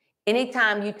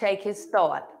 Anytime you take his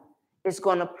thought, it's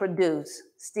going to produce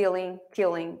stealing,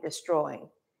 killing, destroying.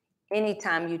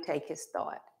 Anytime you take his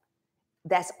thought,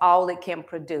 that's all it can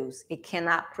produce. It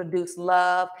cannot produce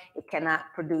love. It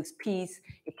cannot produce peace.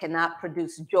 It cannot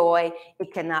produce joy.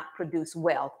 It cannot produce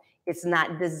wealth. It's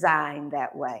not designed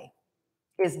that way.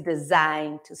 It's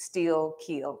designed to steal,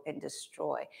 kill, and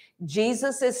destroy.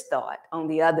 Jesus' thought, on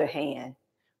the other hand,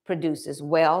 produces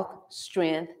wealth,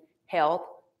 strength, health,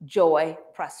 joy,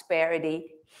 prosperity,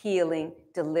 healing,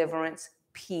 deliverance,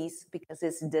 peace, because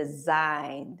it's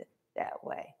designed that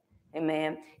way.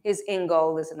 Amen. His end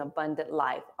goal is an abundant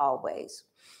life always.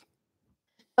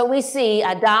 So we see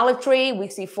idolatry, we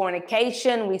see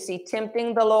fornication, we see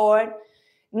tempting the Lord.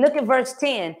 Look at verse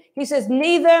 10. He says,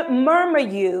 neither murmur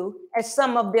you, as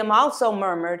some of them also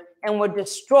murmured and were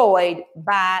destroyed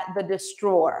by the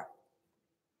destroyer.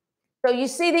 So you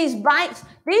see these bites.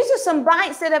 These are some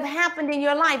bites that have happened in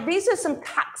your life. These are some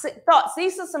toxic thoughts.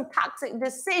 These are some toxic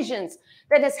decisions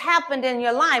that has happened in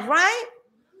your life, right?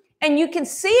 And you can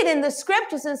see it in the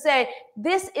scriptures and say,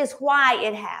 this is why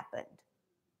it happened.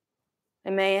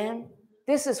 Amen.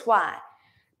 This is why.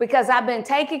 Because I've been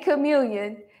taking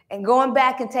communion and going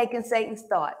back and taking Satan's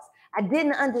thoughts. I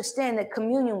didn't understand that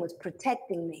communion was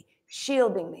protecting me,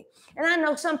 shielding me. And I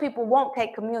know some people won't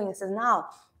take communion and say, no,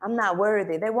 I'm not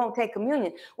worthy. They won't take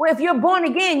communion. Well, if you're born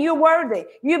again, you're worthy.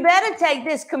 You better take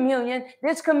this communion.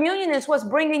 This communion is what's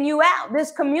bringing you out.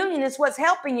 This communion is what's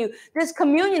helping you. This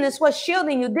communion is what's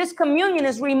shielding you. This communion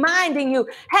is reminding you,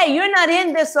 hey, you're not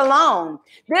in this alone.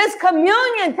 This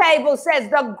communion table says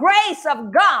the grace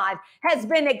of God has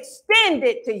been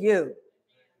extended to you.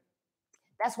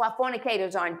 That's why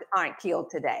fornicators aren't killed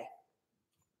today.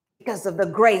 Because of the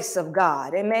grace of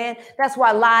God. Amen. That's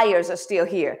why liars are still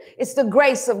here. It's the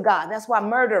grace of God. That's why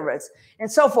murderers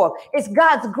and so forth. It's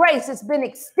God's grace. It's been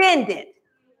extended.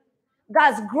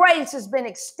 God's grace has been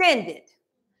extended.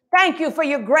 Thank you for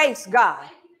your grace, God.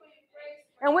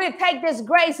 And we'll take this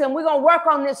grace and we're going to work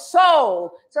on this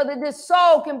soul so that this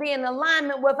soul can be in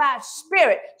alignment with our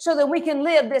spirit so that we can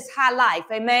live this high life.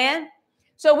 Amen.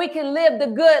 So we can live the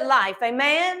good life.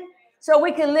 Amen. So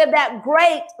we can live that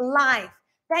great life.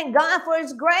 Thank God for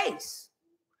his grace.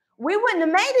 We wouldn't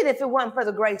have made it if it wasn't for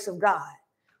the grace of God,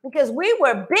 because we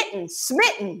were bitten,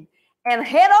 smitten, and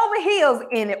head over heels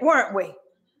in it, weren't we?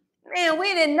 Man,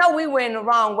 we didn't know we were in the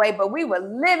wrong way, but we were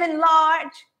living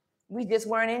large. We just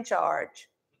weren't in charge.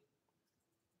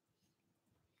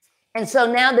 And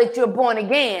so now that you're born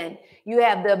again, you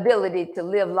have the ability to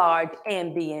live large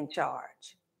and be in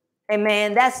charge.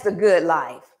 Amen. That's the good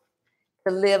life,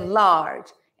 to live large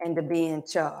and to be in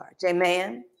charge.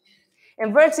 Amen.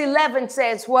 And verse 11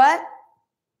 says what?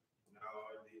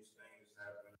 These things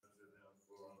happen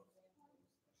to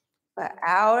them For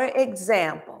our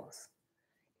examples.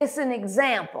 It's an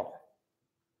example.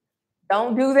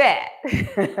 Don't do that.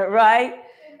 Right?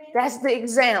 That's the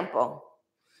example.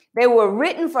 They were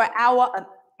written for our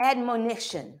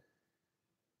admonition.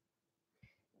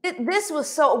 This was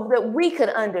so that we could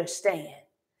understand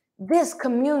this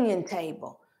communion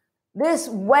table. This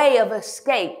way of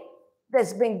escape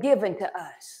that's been given to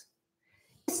us.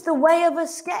 It's the way of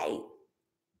escape.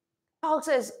 Paul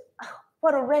says, oh,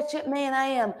 what a wretched man I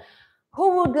am.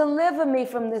 Who will deliver me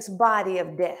from this body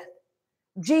of death?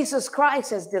 Jesus Christ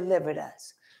has delivered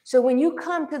us. So when you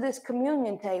come to this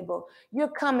communion table, you're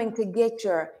coming to get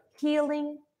your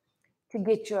healing, to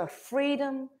get your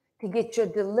freedom, to get your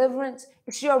deliverance.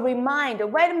 It's your reminder.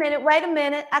 Wait a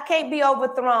minute. I can't be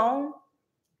overthrown.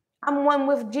 I'm one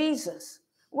with Jesus.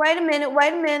 Wait a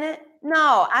minute.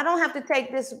 No, I don't have to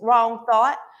take this wrong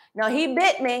thought. No, he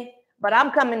bit me, but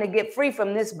I'm coming to get free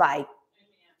from this bite.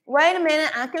 Wait a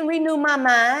minute, I can renew my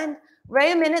mind.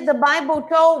 Wait a minute, the Bible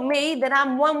told me that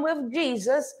I'm one with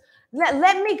Jesus.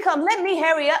 Let me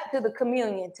hurry up to the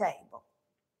communion table.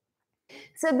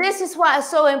 So this is why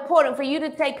it's so important for you to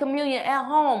take communion at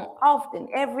home often,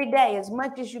 every day, as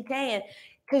much as you can,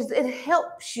 because it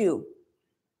helps you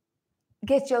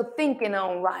get your thinking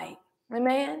on right.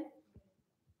 Amen?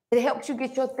 It helps you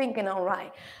get your thinking on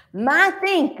right. My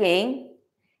thinking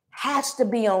has to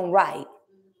be on right.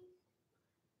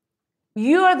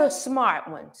 You're the smart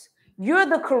ones. You're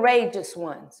the courageous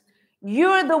ones.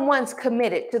 You're the ones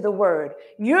committed to the word.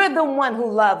 You're the one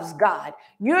who loves God.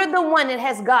 You're the one that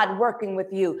has God working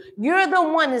with you. You're the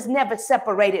one that's never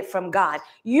separated from God.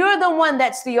 You're the one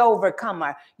that's the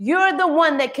overcomer. You're the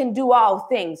one that can do all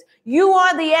things. You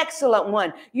are the excellent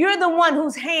one. You're the one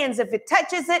whose hands, if it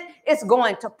touches it, it's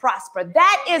going to prosper.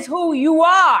 That is who you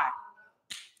are.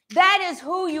 That is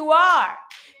who you are.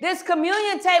 This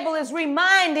communion table is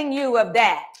reminding you of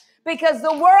that, because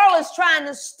the world is trying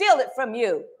to steal it from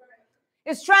you.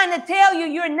 It's trying to tell you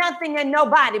you're nothing and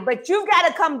nobody, but you've got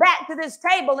to come back to this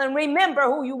table and remember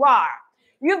who you are.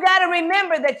 You've got to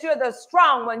remember that you're the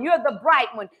strong one. You're the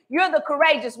bright one. You're the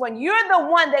courageous one. You're the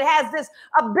one that has this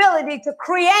ability to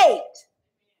create.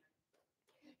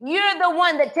 You're the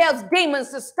one that tells demons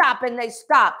to stop and they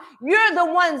stop. You're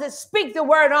the ones that speak the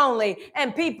word only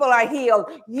and people are healed.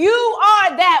 You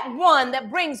are that one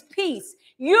that brings peace.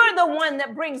 You're the one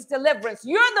that brings deliverance.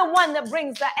 You're the one that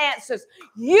brings the answers.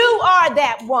 You are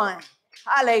that one.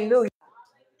 Hallelujah.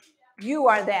 You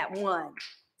are that one.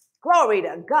 Glory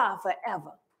to God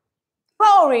forever.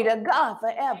 Glory to God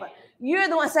forever. You're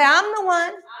the one. Say, I'm the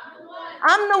one.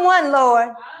 I'm the one, Lord.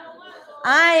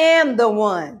 I am the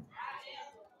one.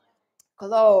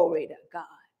 Glory to God.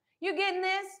 You getting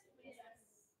this?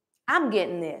 I'm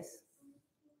getting this.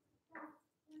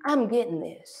 I'm getting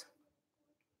this.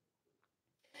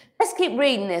 Let's keep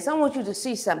reading this. I want you to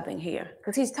see something here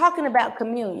because he's talking about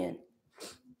communion.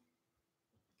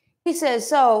 He says,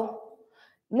 so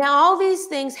now all these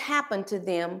things happened to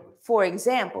them for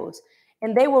examples,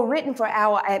 and they were written for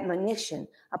our admonition,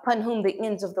 upon whom the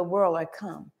ends of the world are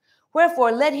come.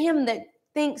 Wherefore, let him that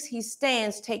thinks he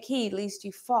stands take heed lest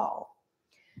you fall.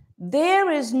 There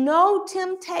is no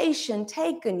temptation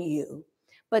taken you,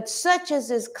 but such as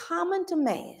is common to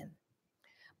man.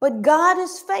 But God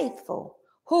is faithful,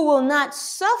 who will not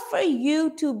suffer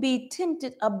you to be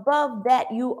tempted above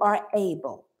that you are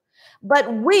able,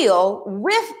 but will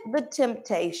with the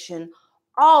temptation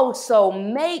also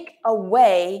make a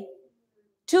way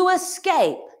to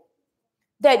escape,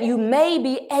 that you may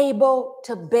be able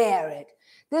to bear it.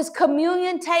 This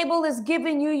communion table is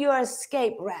giving you your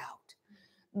escape route.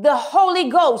 The Holy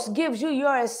Ghost gives you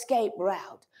your escape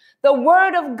route. The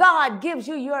word of God gives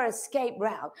you your escape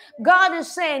route. God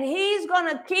is saying he's going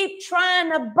to keep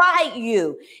trying to bite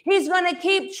you. He's going to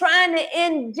keep trying to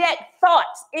inject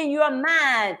thoughts in your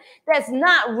mind that's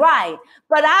not right.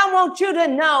 But I want you to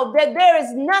know that there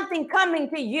is nothing coming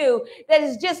to you that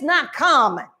is just not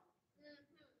common.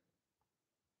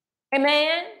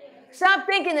 Amen? Stop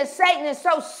thinking that Satan is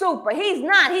so super. He's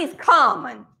not. He's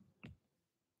common.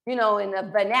 You know, in the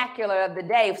vernacular of the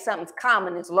day, if something's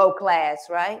common, it's low class,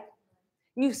 right?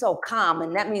 You so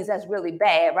common. That means that's really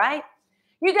bad, right?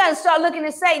 You got to start looking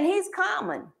at Satan. He's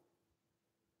common.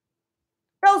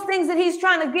 Those things that he's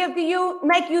trying to give to you,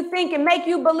 make you think and make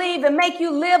you believe and make you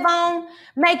live on,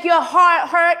 make your heart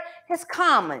hurt, it's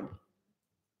common.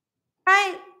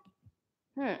 Right?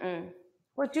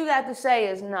 What you got to say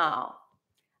is, no,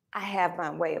 I have my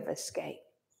way of escape.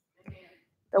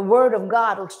 The word of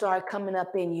God will start coming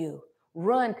up in you.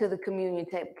 Run to the communion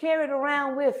table. Carry it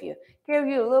around with you.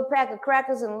 Carry you a little pack of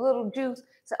crackers and a little juice.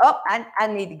 So, I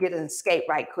need to get an escape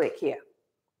right quick here.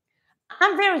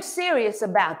 I'm very serious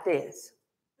about this.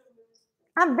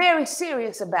 I'm very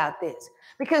serious about this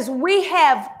because we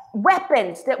have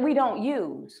weapons that we don't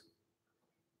use.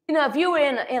 You know, if you were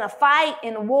in a fight,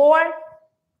 in a war,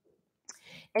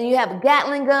 and you have a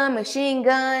Gatling gun, machine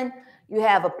gun, you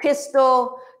have a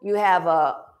pistol, you have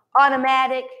a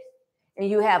automatic, and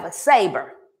you have a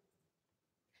saber.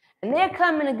 And they're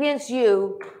coming against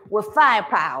you with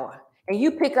firepower, and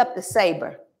you pick up the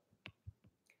saber.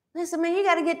 Listen, man, you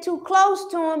got to get too close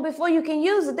to them before you can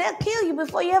use it. They'll kill you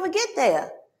before you ever get there.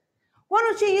 Why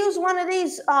don't you use one of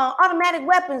these automatic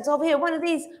weapons over here, one of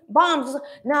these bombs?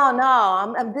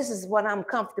 No, this is what I'm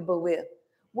comfortable with.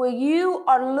 Well, you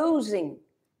are losing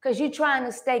because you're trying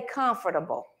to stay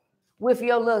comfortable with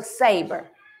your little saber.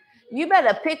 You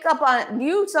better pick up on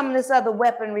use some of this other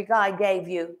weaponry God gave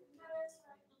you.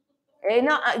 You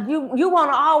know, you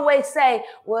want to always say,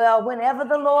 well, whenever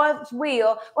the Lord's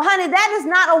will. Well, honey, that is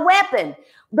not a weapon.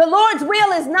 The Lord's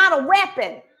will is not a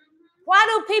weapon. Why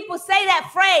do people say that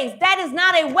phrase? That is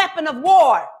not a weapon of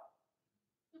war.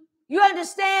 You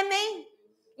understand me?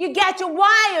 You got your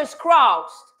wires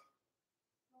crossed.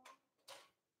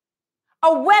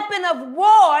 A weapon of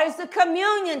war is the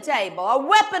communion table. A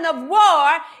weapon of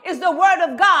war is the word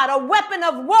of God. A weapon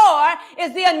of war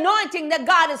is the anointing that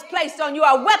God has placed on you.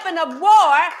 A weapon of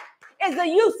war is the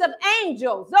use of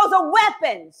angels. Those are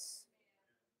weapons.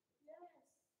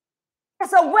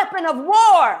 It's a weapon of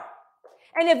war.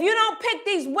 And if you don't pick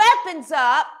these weapons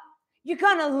up, you're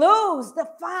going to lose the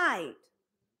fight.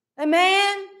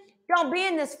 Amen? Don't be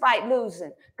in this fight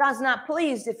losing. God's not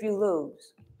pleased if you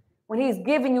lose. When he's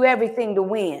giving you everything to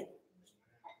win.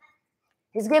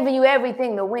 He's giving you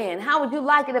everything to win. How would you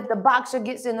like it if the boxer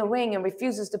gets in the ring and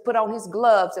refuses to put on his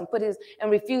gloves and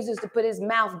refuses to put his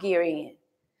mouth gear in?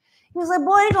 He's like,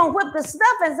 boy, he's going to whip the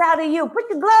stuffings out of you. Put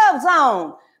your gloves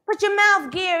on. Put your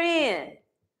mouth gear in.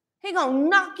 He's going to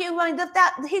knock you right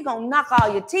out. He's going to knock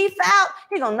all your teeth out.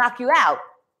 He's going to knock you out.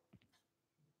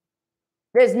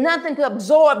 There's nothing to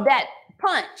absorb that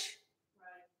punch.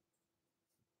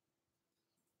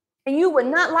 And you would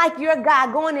not like your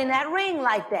guy going in that ring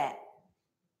like that.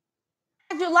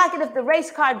 How'd you like it if the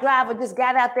race car driver just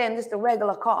got out there in just a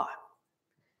regular car?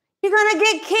 You're going to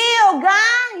get killed,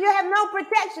 guy. You have no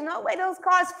protection. No way those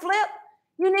cars flip.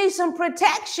 You need some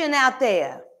protection out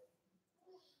there.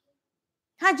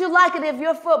 How'd you like it if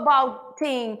your football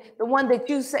team, the one that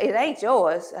you say, it ain't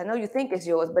yours. I know you think it's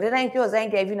yours, but it ain't yours. They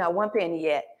ain't gave you not one penny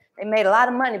yet. They made a lot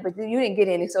of money, but you didn't get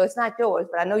any, so it's not yours.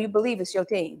 But I know you believe it's your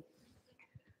team.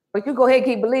 But you go ahead and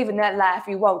keep believing that lie if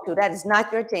you want to. That is not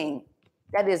your team.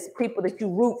 That is people that you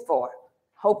root for.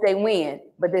 Hope they win,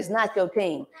 but it's not your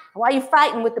team. Why are you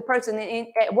fighting with the person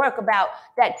at work about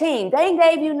that team? They ain't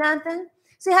gave you nothing.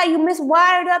 See how you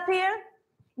miswired up here?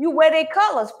 You wear their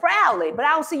colors proudly, but I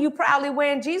don't see you proudly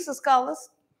wearing Jesus colors.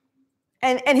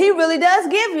 And he really does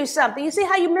give you something. You see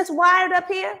how you miswired up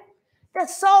here? That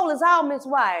soul is all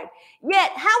miswired.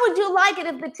 Yet, how would you like it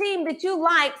if the team that you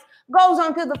like goes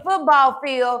onto the football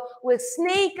field with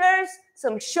sneakers,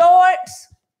 some shorts,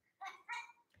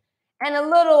 and a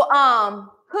little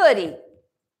hoodie?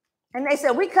 And they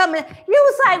said, we come in. You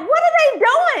was like, what are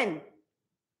they doing?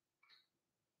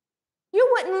 You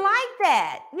wouldn't like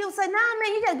that. You would say, nah,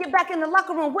 man, you got to get back in the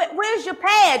locker room. Where's your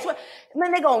pads?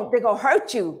 Man, they're gonna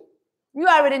hurt you. You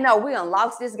already know we done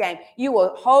lost this game. You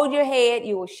will hold your head,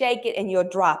 you will shake it, and you'll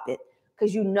drop it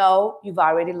because you know you've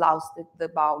already lost the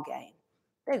ball game.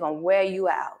 They're going to wear you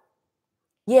out.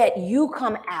 Yet you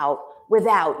come out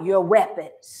without your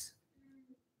weapons.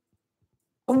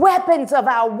 The weapons of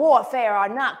our warfare are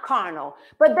not carnal,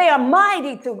 but they are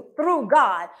mighty through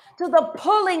God to the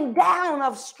pulling down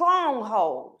of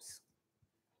strongholds.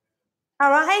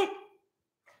 All right?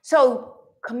 So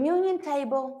communion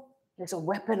table is a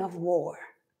weapon of war.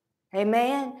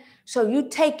 Amen? So you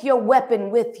take your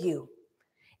weapon with you.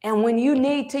 And when you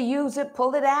need to use it,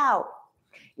 pull it out.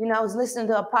 You know, I was listening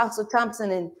to Apostle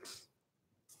Thompson, and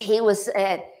he was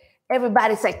said,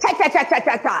 everybody say, cha, cha, cha, cha,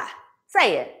 cha, cha.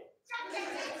 Say it.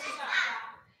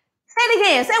 Say it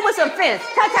again. Say it with some fence.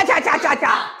 Cha, cha, cha, cha, cha,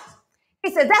 cha. He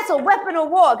said, that's a weapon of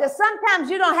war, because sometimes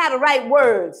you don't have the right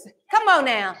words. Come on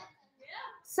now.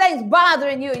 Satan's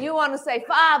bothering you. You want to say,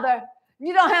 Father,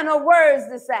 you don't have no words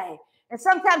to say. And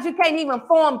sometimes you can't even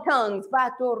form tongues.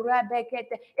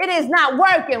 It is not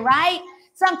working, right?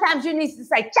 Sometimes you need to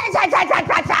say, cha, cha, cha, cha,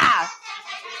 cha, cha.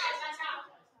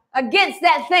 Against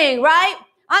that thing, right?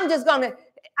 I'm just gonna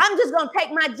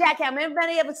take my jackhammer.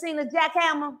 Everybody ever seen a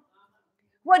jackhammer?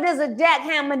 What does a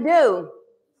jackhammer do?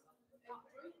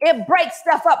 It breaks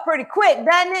stuff up pretty quick,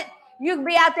 doesn't it? You can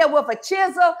be out there with a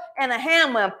chisel and a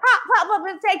hammer and pop,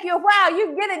 it'll take you a while. You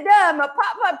can get it done, but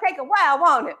pop, take a while,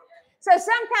 won't it? So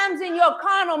sometimes in your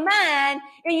carnal mind,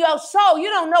 in your soul, you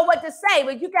don't know what to say,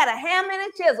 but you got a hammer and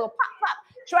a chisel, pop,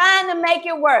 trying to make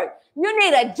it work. You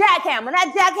need a jackhammer.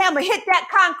 That jackhammer hit that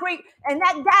concrete, and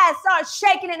that guy starts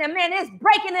shaking it, and man, it's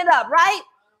breaking it up, right?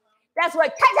 That's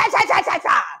what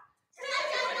cha-cha-cha-cha-cha-cha.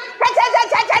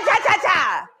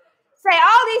 Cha-cha-cha-cha-cha-cha-cha. Say,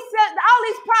 all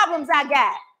these problems I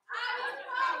got.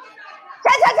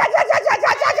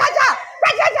 Cha-cha-cha-cha-cha-cha-cha-cha-cha.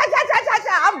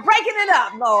 Cha-cha-cha-cha-cha-cha-cha. I'm breaking it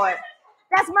up, Lord.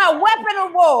 That's my weapon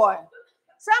of war.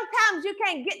 Sometimes you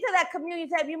can't get to that communion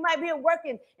table. You might be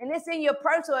working, and it's in your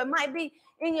purse, or it might be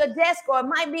in your desk, or it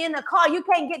might be in the car. You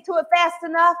can't get to it fast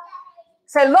enough.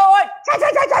 Say, Lord,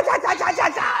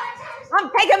 cha-cha-cha-cha-cha-cha-cha-cha.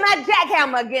 I'm taking my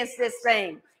jackhammer against this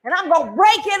thing, and I'm going to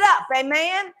break it up,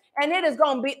 amen? And it is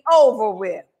going to be over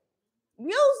with.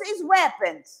 Use these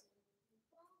weapons.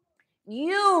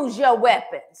 Use your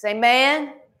weapons,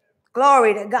 amen?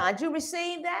 Glory to God. You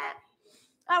receive that?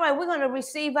 All right, we're going to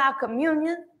receive our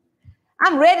communion.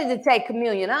 I'm ready to take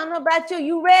communion. I don't know about you.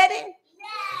 You ready?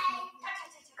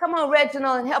 Come on,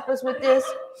 Reginald, and help us with this.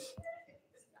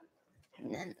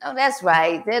 Oh, that's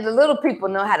right. They're the little people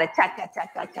know how to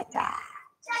cha-cha-cha-cha-cha-cha.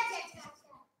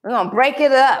 We're going to break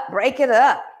it up. Break it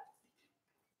up.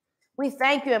 We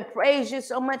thank you and praise you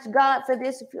so much, God, for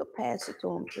this. If you'll pass it to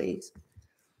him, please.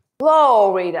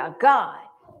 Glory to God.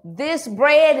 This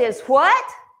bread is what?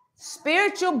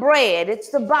 Spiritual bread.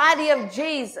 It's the body of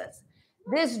Jesus.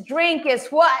 This drink is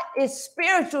what? It's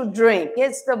spiritual drink.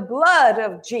 It's the blood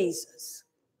of Jesus.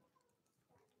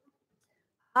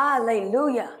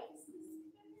 Hallelujah.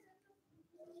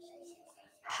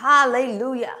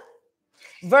 Hallelujah.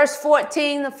 Verse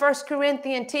 14 of 1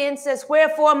 Corinthians 10 says,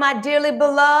 wherefore, my dearly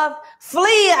beloved,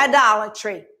 flee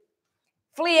idolatry.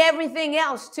 Flee everything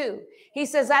else too. He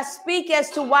says, I speak as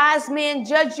to wise men,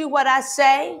 judge you what I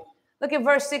say. Look at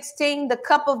verse 16, the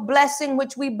cup of blessing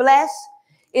which we bless,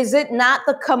 is it not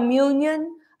the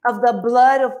communion of the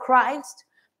blood of Christ?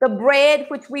 The bread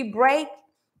which we break,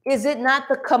 is it not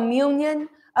the communion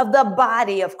of the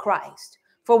body of Christ?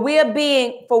 For we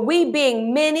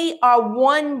being many are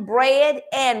one bread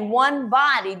and one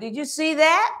body. Did you see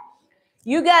that?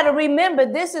 You got to remember,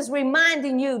 this is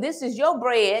reminding you, this is your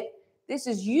bread. This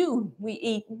is you we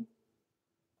eating.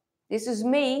 This is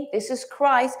me. This is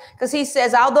Christ. Because he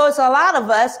says, although it's a lot of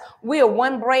us, we are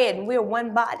one bread and we are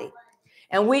one body.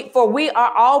 And we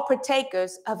are all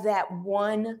partakers of that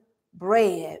one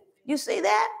bread. You see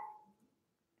that?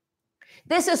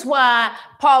 This is why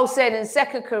Paul said in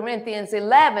 2 Corinthians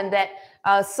 11 that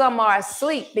some are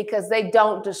asleep because they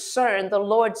don't discern the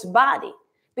Lord's body.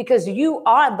 Because you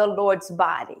are the Lord's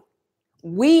body.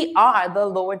 We are the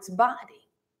Lord's body.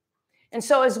 And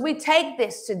so as we take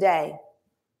this today,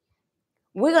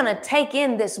 we're going to take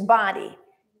in this body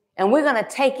and we're going to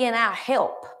take in our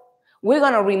help. We're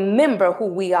going to remember who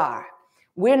we are.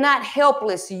 We're not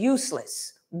helpless,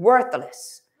 useless,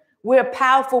 worthless. We're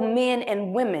powerful men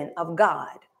and women of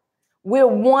God. We're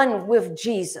one with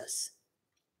Jesus.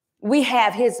 We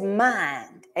have his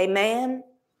mind. Amen.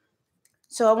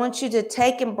 So I want you to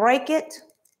take and break it.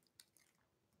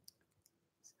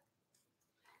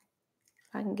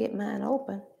 If I can get mine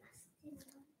open.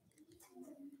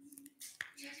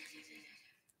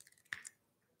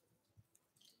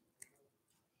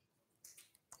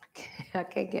 I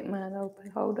can't get mine open.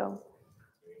 Hold on.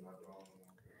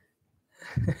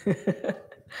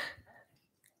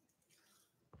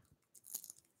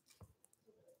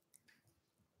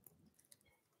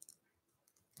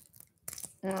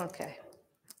 Okay,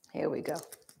 here we go.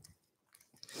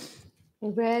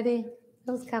 You ready?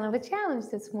 It was kind of a challenge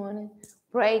this morning.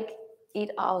 Break,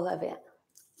 eat all of it.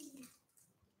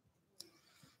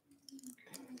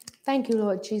 Thank you,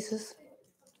 Lord Jesus.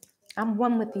 I'm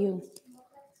one with you.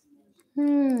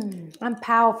 I'm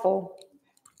powerful.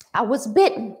 I was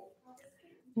bitten.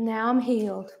 Now I'm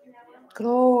healed.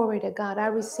 Glory to God. I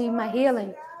receive my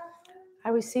healing. I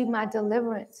receive my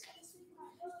deliverance.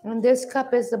 And this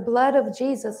cup is the blood of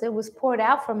Jesus. It was poured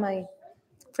out for me,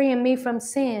 freeing me from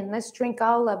sin. Let's drink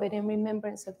all of it in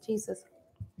remembrance of Jesus.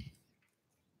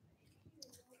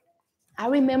 I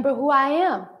remember who I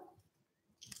am.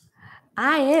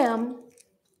 I am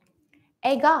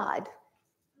a God.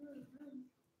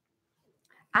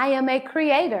 I am a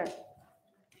creator.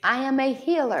 I am a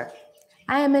healer.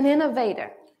 I am an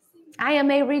innovator. I am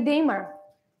a redeemer.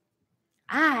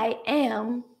 I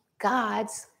am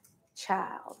God's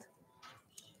child.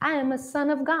 I am a son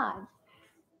of God.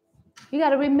 You got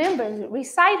to remember,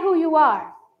 recite who you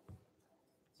are.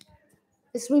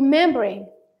 It's remembering.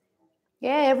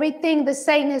 Yeah, everything that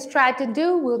Satan has tried to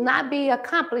do will not be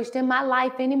accomplished in my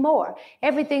life anymore.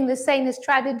 Everything that Satan has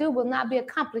tried to do will not be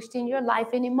accomplished in your life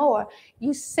anymore.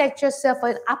 You set yourself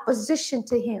in opposition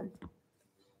to him.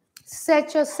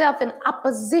 Set yourself in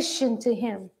opposition to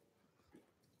him.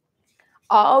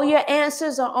 All your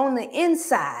answers are on the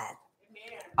inside.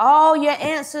 All your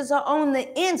answers are on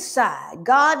the inside.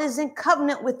 God is in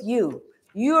covenant with you.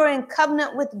 You are in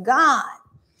covenant with God.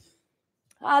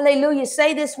 Hallelujah.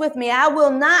 Say this with me. I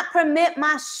will not permit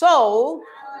my soul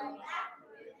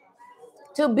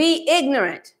to be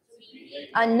ignorant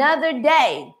another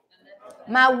day.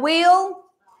 My will,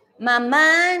 my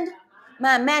mind,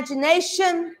 my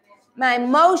imagination, my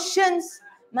emotions,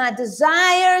 my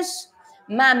desires,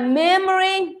 my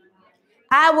memory,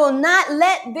 I will not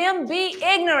let them be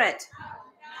ignorant.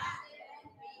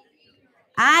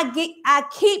 I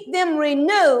keep them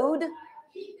renewed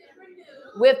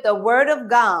with the word of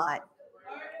God.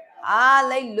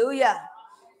 Hallelujah.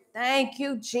 Thank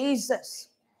you, Jesus.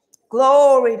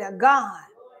 Glory to God.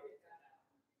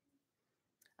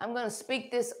 I'm going to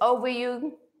speak this over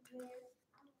you.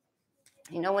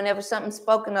 You know, whenever something's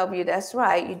spoken over you, that's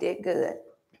right. You did good.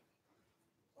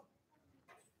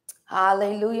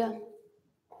 Hallelujah.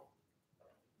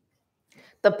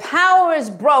 The power is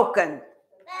broken.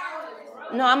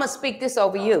 No, I'm going to speak this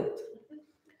over you.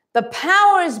 The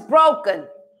power is broken.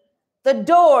 The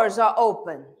doors are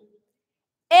open.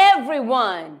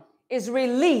 Everyone is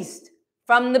released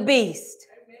from the beast.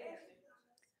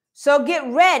 So get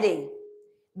ready.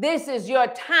 This is your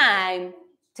time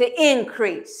to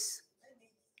increase.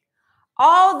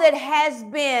 All that has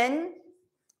been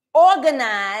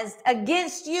organized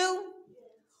against you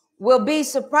will be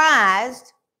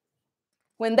surprised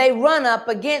when they run up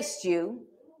against you.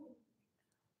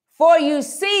 For you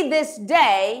see this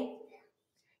day,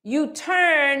 you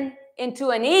turn into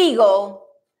an eagle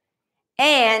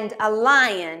and a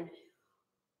lion.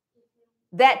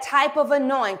 That type of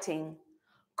anointing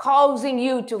causing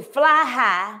you to fly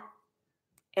high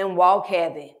and walk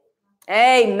heavy.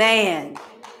 Amen.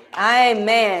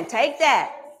 Amen. Take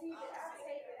that.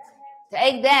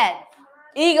 Take that.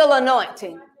 Eagle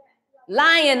anointing.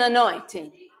 Lion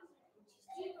anointing.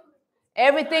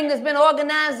 Everything that's been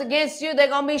organized against you, they're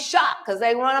going to be shocked because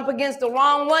they run up against the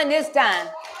wrong one this time.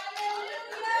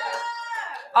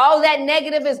 All that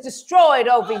negative is destroyed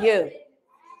over you.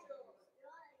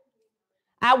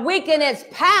 I weaken its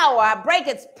power. I break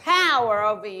its power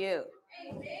over you.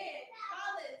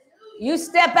 You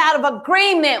step out of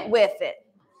agreement with it.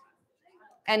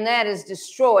 And that is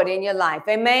destroyed in your life.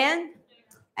 Amen?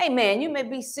 Amen. You may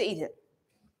be seated.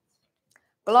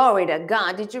 Glory to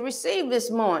God. Did you receive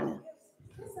this morning?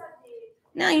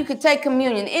 Now you can take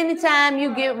communion anytime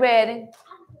you get ready.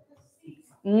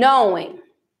 knowing.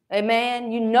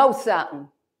 Amen. You know something.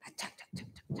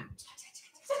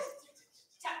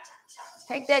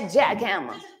 Take that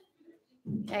jackhammer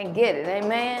and get it.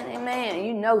 Amen. Amen.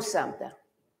 You know something.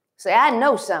 Say, I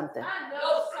know something. I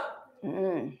know something.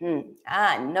 Mm-hmm.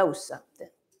 I know something.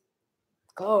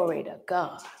 Glory to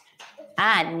God.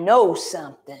 I know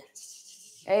something.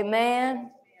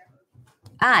 Amen.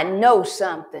 I know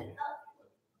something.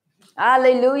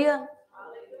 Hallelujah.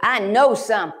 I know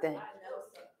something.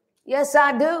 Yes,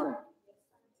 I do.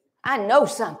 I know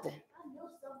something.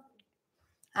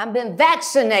 I've been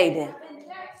vaccinated.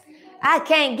 I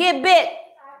can't get bit.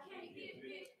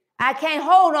 I can't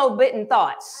hold no bitten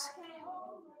thoughts.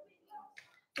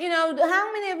 You know,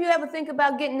 how many of you ever think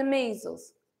about getting the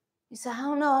measles? You say, I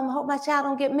don't know, I hope my child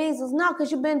don't get measles. No,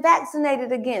 because you've been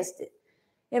vaccinated against it.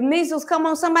 If measles come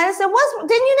on somebody, I said,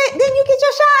 didn't you get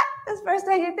your shot? That's the first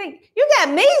thing you think. You got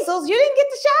measles, you didn't get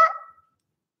the shot?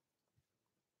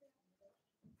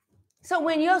 So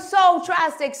when your soul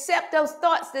tries to accept those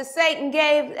thoughts that Satan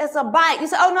gave as a bite, you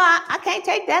say, oh no, I can't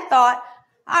take that thought.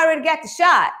 I already got the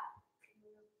shot.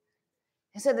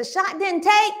 And so the shot didn't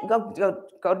take,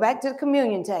 go back to the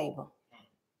communion table.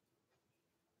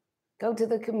 Go to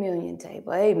the communion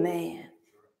table. Amen.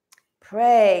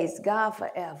 Praise God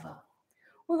forever.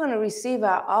 We're going to receive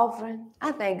our offering.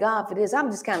 I thank God for this.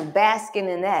 I'm just kind of basking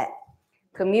in that.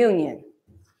 Communion.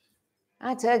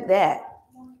 I took that.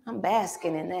 I'm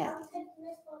basking in that.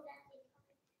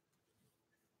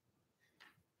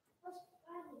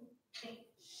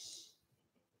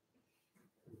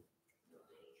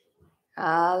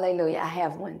 Hallelujah. I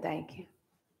have one. Thank you.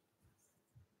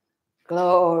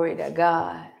 Glory to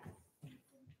God.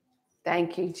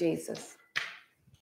 Thank you, Jesus.